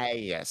got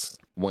ass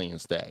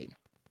Wednesday.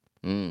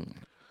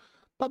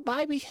 But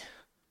baby,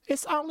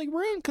 it's only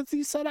ruined because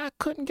you said I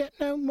couldn't get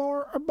no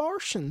more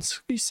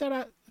abortions. You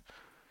said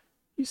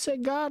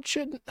God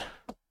shouldn't.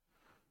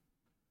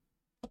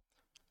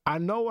 I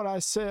know what I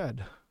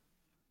said.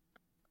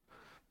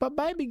 But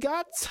baby,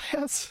 God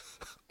says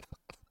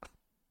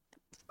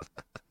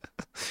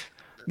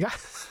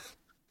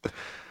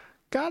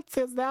God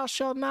says thou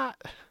shalt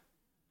not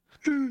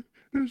commit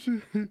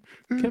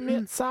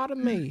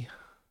sodomy.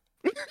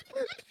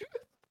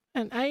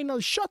 And anal,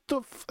 shut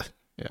the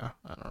yeah,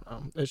 I don't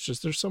know. It's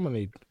just there's so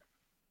many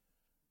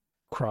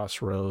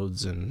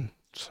crossroads and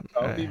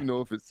I don't even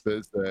know if it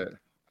says that.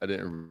 I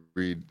didn't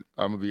read.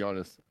 I'm gonna be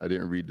honest. I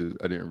didn't read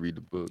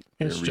the book.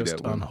 It's just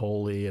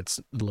unholy.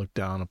 It's looked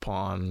down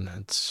upon.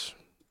 It's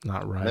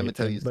not right. Let me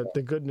tell you. But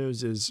the good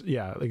news is,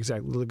 yeah,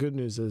 exactly. The good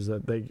news is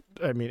that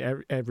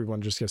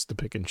everyone just gets to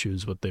pick and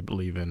choose what they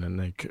believe in, and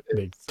they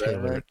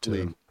tailor it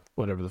to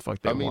whatever the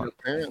fuck they want.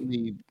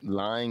 Apparently,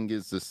 lying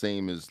is the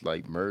same as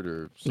like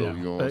murder. So yeah, you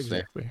know what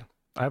exactly.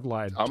 I've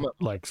lied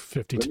like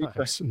 50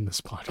 times in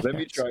this podcast. Let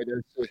me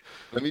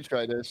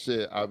try that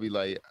shit. I'll be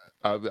like,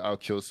 I'll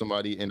kill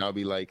somebody, and I'll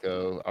be like,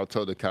 I'll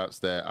tell the cops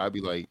that I'll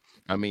be like,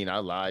 I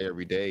lie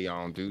every day. I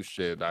don't do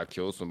shit. I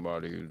kill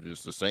somebody.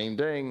 It's the same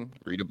thing.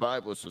 Read the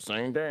Bible. It's the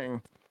same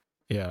thing.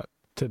 Yeah.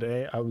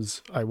 Today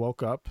I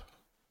woke up,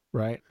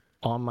 right,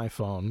 on my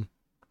phone.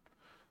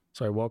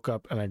 So I woke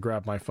up and I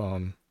grabbed my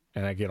phone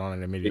and I get on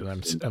it immediately.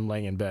 I'm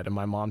laying in bed and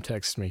my mom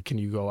texts me, "Can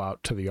you go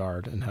out to the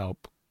yard and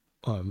help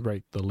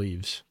rake the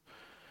leaves?"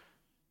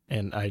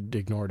 And I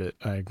ignored it.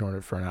 I ignored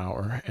it for an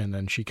hour, and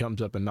then she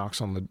comes up and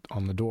knocks on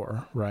the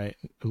door. Right,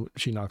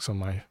 she knocks on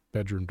my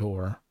bedroom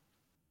door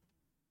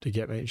to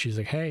get me. She's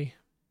like, "Hey,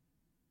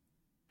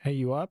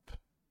 you up?"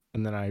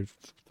 And then I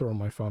throw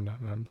my phone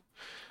down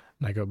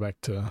and I go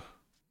back to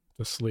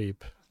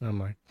sleep. And I'm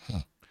like,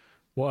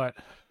 "What?"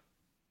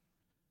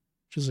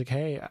 She's like,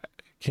 "Hey,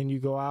 can you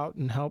go out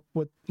and help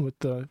with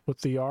the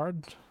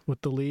yard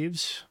with the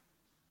leaves,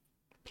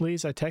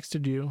 please? I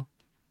texted you."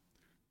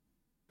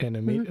 And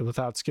immediately,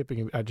 without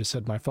skipping, I just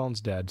said, "My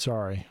phone's dead.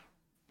 Sorry.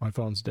 My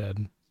phone's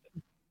dead."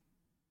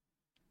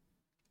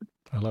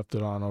 I left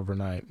it on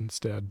overnight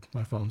instead.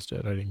 My phone's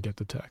dead. I didn't get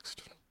the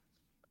text.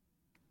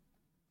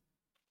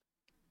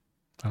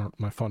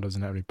 My phone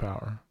doesn't have any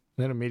power.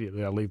 And then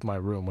immediately I leave my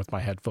room with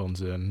my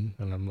headphones in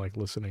and I'm like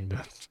listening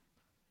to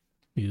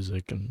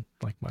music and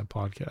like my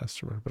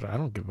podcast or whatever, but I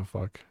don't give a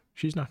fuck.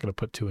 She's not going to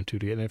put 2 and 2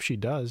 together. And if she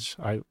does,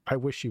 I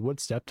wish she would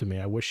step to me.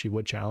 I wish she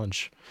would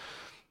challenge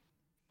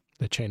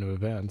the chain of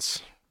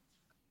events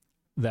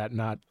that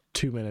not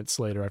 2 minutes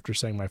later after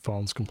saying my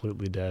phone's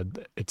completely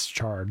dead, it's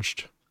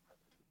charged.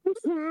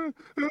 I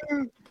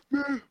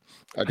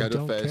got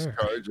a fast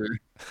charger.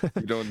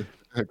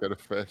 I got a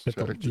fast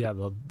charger. Yeah,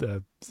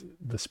 the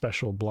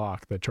special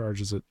block that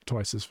charges it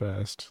twice as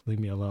fast. Leave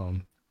me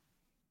alone.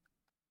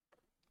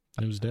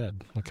 It was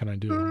dead. What can I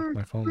do?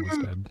 My phone was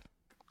dead.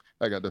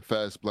 I got the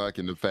fast block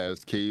and the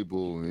fast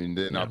cable, and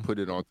then I put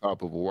it on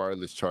top of a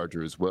wireless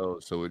charger as well,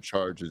 so it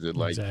charges it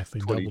like 20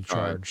 double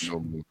times.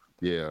 charge.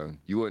 Yeah,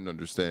 you wouldn't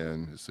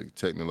understand. It's a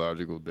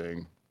technological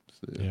thing.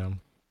 So, yeah.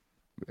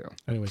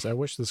 Anyways, I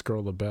wish this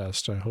girl the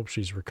best. I hope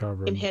she's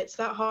recovered. It hits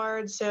that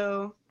hard,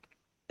 so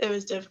it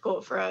was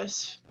difficult for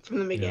us from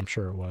the beginning. Yeah, I'm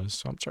sure it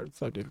was. I'm sorry it's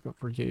so difficult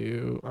for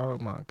you. Oh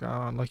my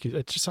God.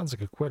 It just sounds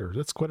like a quitter.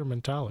 That's quitter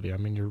mentality. I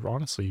mean, you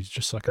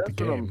just suck at the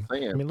game.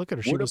 I mean, look at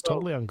her. She was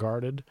totally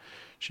unguarded.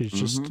 She's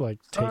just like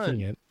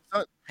taking it.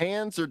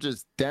 Hands are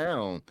just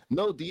down.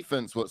 No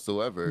defense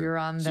whatsoever. You're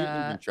on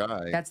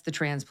that's the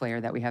trans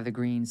player that we have the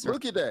green circle.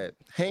 Look at that.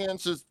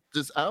 Hands just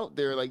out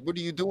there. Like, what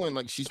are you doing?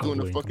 Like, she's doing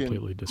the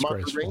fucking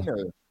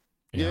Macarena.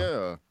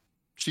 Yeah.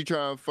 She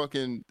trying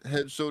fucking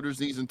head,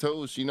 shoulders, knees, and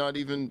toes. She not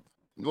even,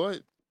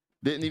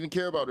 didn't even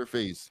care about her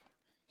face.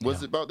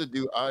 Was it about to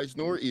do eyes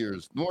nor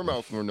ears, nor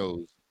mouth nor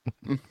nose?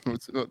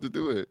 What's it about to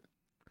do it?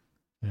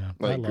 Yeah,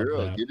 like,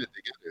 girl, get it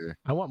together.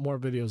 I want more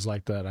videos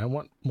like that. I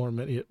want more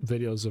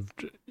videos of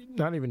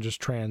not even just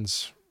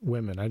trans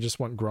women. I just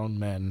want grown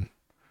men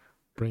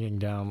bringing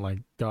down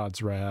like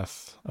God's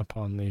wrath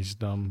upon these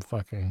dumb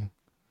fucking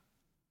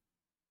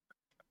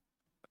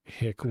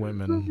hick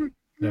women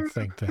that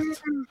think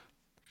that.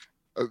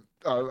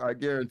 I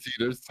guarantee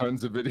there's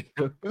tons of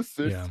videos.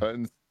 There's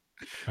tons.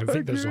 I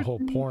think there's a whole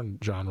porn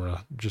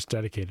genre just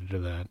dedicated to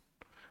that.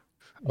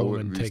 A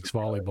woman takes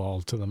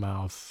volleyball to the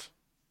mouth.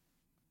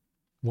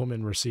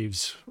 woman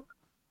receives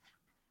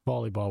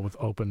volleyball with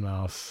open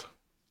mouth.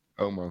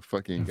 Oh my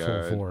fucking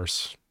god! Full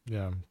force.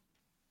 Yeah.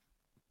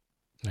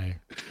 Hey,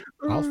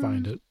 I'll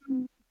find it.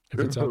 If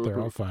it's out there,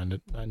 I'll find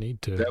it. I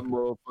need to. That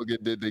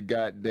motherfucker did the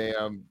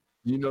goddamn,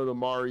 the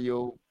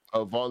Mario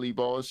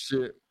volleyball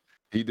shit.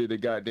 He did a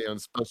goddamn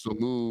special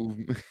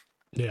move.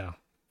 Yeah,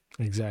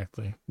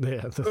 exactly.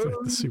 Yeah,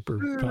 the super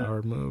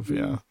powered move.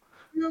 Yeah.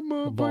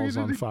 The ball's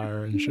on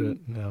fire and shit.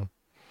 Yeah.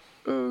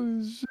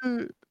 Oh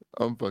shit!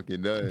 I'm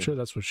fucking done. I'm sure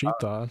that's what she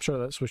thought. I'm sure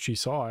that's what she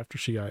saw after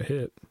she got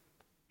hit.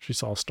 She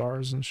saw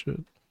stars and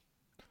shit.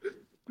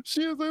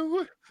 She was like,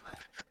 "What?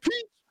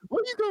 Peach,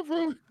 where you come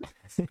from?"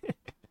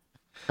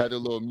 Had a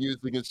little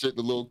music and shit,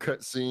 the little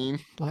cut scene.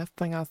 Last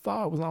thing I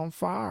thought was on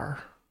fire.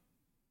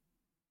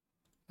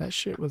 That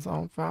shit was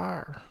on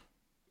fire.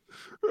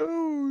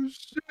 Oh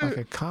shit! Like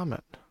a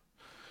comet.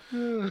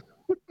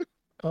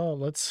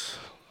 Oh,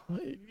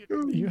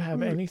 you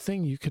have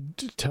anything you could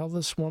tell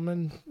this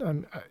woman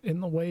in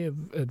the way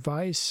of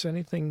advice?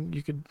 Anything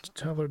you could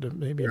tell her to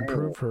maybe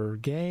improve her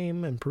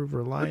game, improve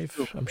her life?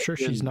 I'm sure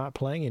she's not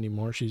playing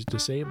anymore. She's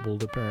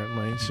disabled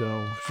apparently,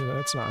 so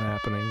that's not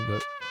happening.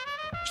 But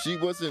she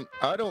wasn't.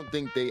 I don't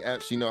think they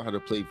actually know how to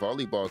play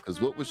volleyball, because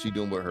what was she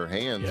doing with her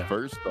hands? Yeah.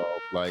 First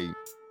off, like,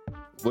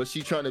 was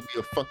she trying to be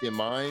a fucking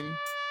mime?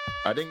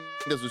 I think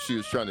that's what she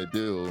was trying to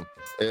do,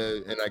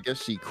 and I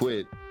guess she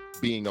quit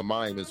being a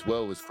mime as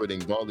well as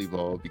quitting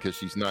volleyball because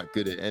she's not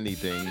good at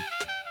anything,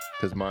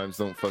 because mimes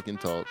don't fucking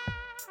talk.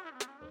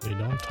 They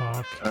don't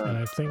talk, and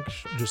I think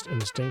just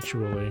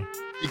instinctually.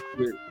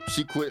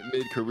 She quit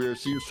mid-career.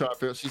 She was trying to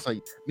figure out, she's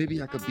like,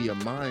 maybe I could be a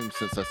mime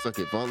since I suck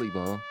at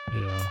volleyball.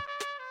 Yeah.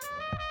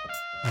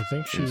 I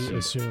think she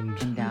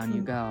assumed. And down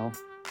you go.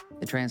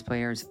 The trans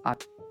players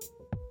up.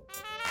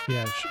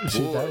 Yeah,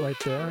 see that right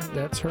there?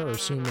 That's her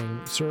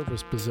assuming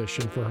service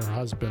position for her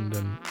husband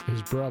and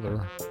his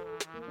brother.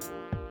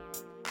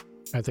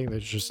 I think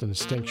that's just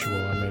instinctual.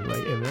 I mean,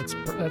 like, and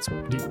that's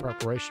deep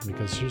preparation,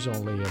 because she's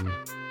only in.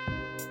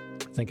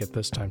 I think at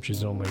this time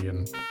she's only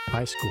in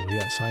high school.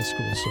 Yes, high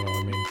school. So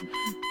I mean,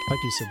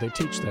 like you said, they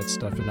teach that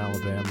stuff in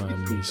Alabama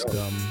and these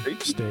states. They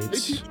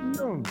teach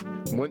them.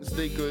 Once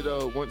they could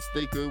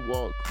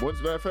walk.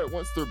 Matter of fact,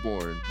 once they're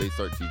born, they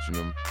start teaching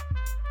them.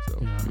 So,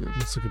 yeah.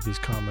 Let's look at these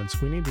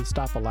comments. We need to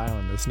stop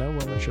allowing this. No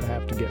woman should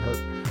have to get hurt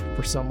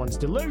for someone's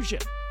delusion.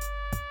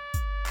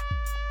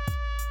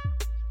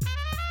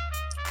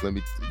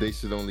 They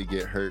should only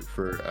get hurt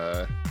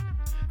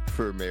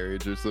for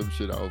marriage or some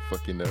shit. I don't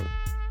fucking know.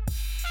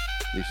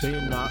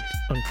 Being knocked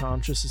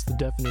unconscious is the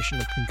definition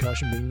of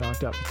concussion. Being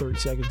knocked out for 30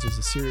 seconds is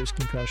a serious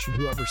concussion.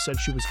 Whoever said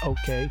she was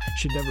okay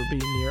should never be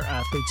near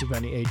athletes of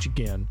any age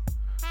again.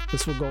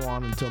 This will go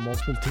on until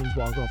multiple teams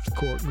walk off the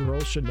court.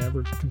 Girls should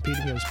never compete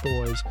against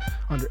boys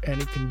under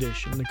any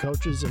condition. The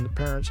coaches and the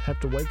parents have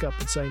to wake up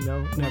and say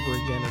no, never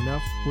again.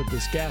 Enough with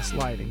this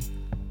gaslighting.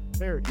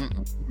 Period.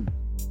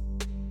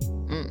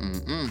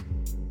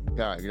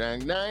 God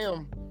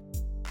damn.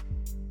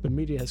 The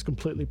media has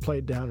completely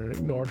played down and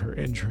ignored her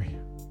injury.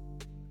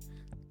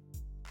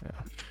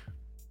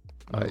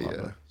 Yeah.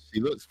 Yeah.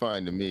 She looks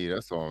fine to me.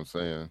 That's all I'm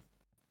saying.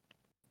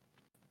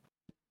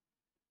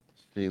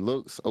 She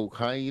looks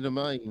okay to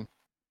me.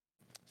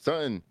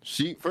 Son,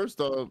 first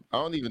off, I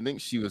don't even think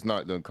she was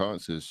knocked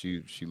unconscious.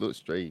 She looked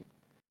straight.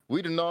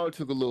 We done all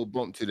took a little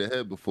bump to the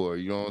head before,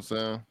 you know what I'm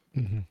saying?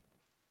 Mm-hmm.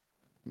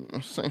 You know what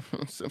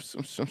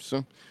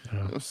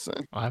I'm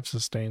saying? I've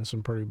sustained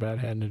some pretty bad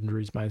hand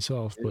injuries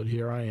myself, but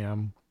here I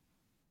am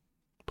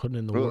putting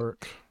in the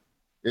work.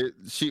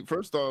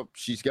 First off,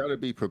 she's got to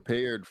be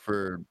prepared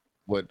for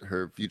what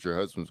her future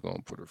husband's going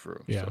to put her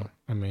through. Yeah, so.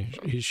 I mean,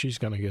 she's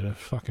going to get a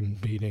fucking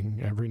beating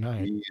every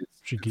night.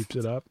 She keeps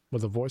it up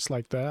with a voice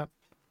like that.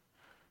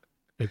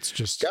 It's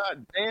just,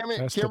 God damn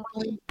it,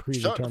 Kimberly,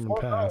 predetermined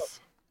path.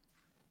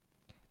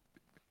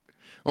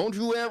 Don't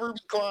you ever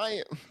be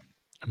quiet.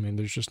 I mean,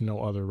 there's just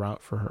no other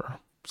route for her,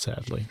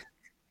 sadly.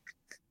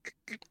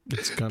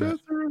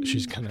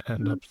 She's gonna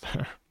end up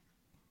there.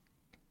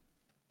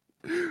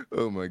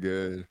 Oh my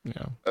god.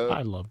 Yeah.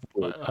 I love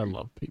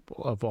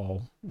people of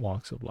all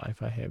walks of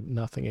life. I have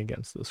nothing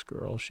against this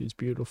girl. She's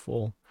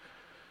beautiful.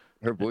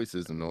 Her voice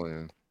is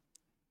annoying.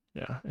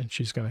 Yeah, and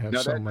she's gonna have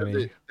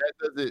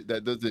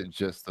that doesn't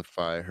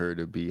justify her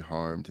to be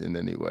harmed in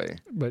any way.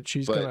 But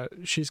she's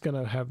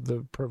gonna have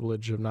the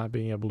privilege of not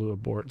being able to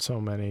abort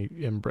so many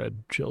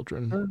inbred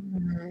children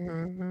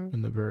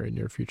in the very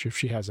near future, if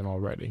she hasn't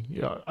already.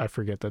 Yeah, I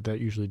forget that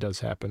usually does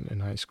happen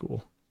in high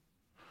school.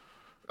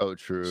 Oh,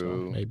 true. So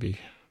maybe.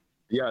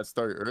 Yeah,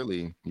 start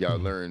early. Yeah,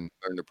 learn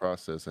the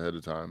process ahead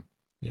of time.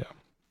 Yeah.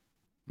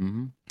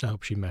 Mm-hmm. I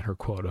hope she met her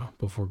quota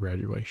before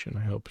graduation.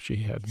 I hope she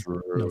had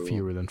no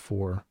fewer than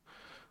 4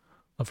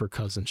 of her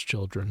cousin's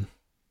children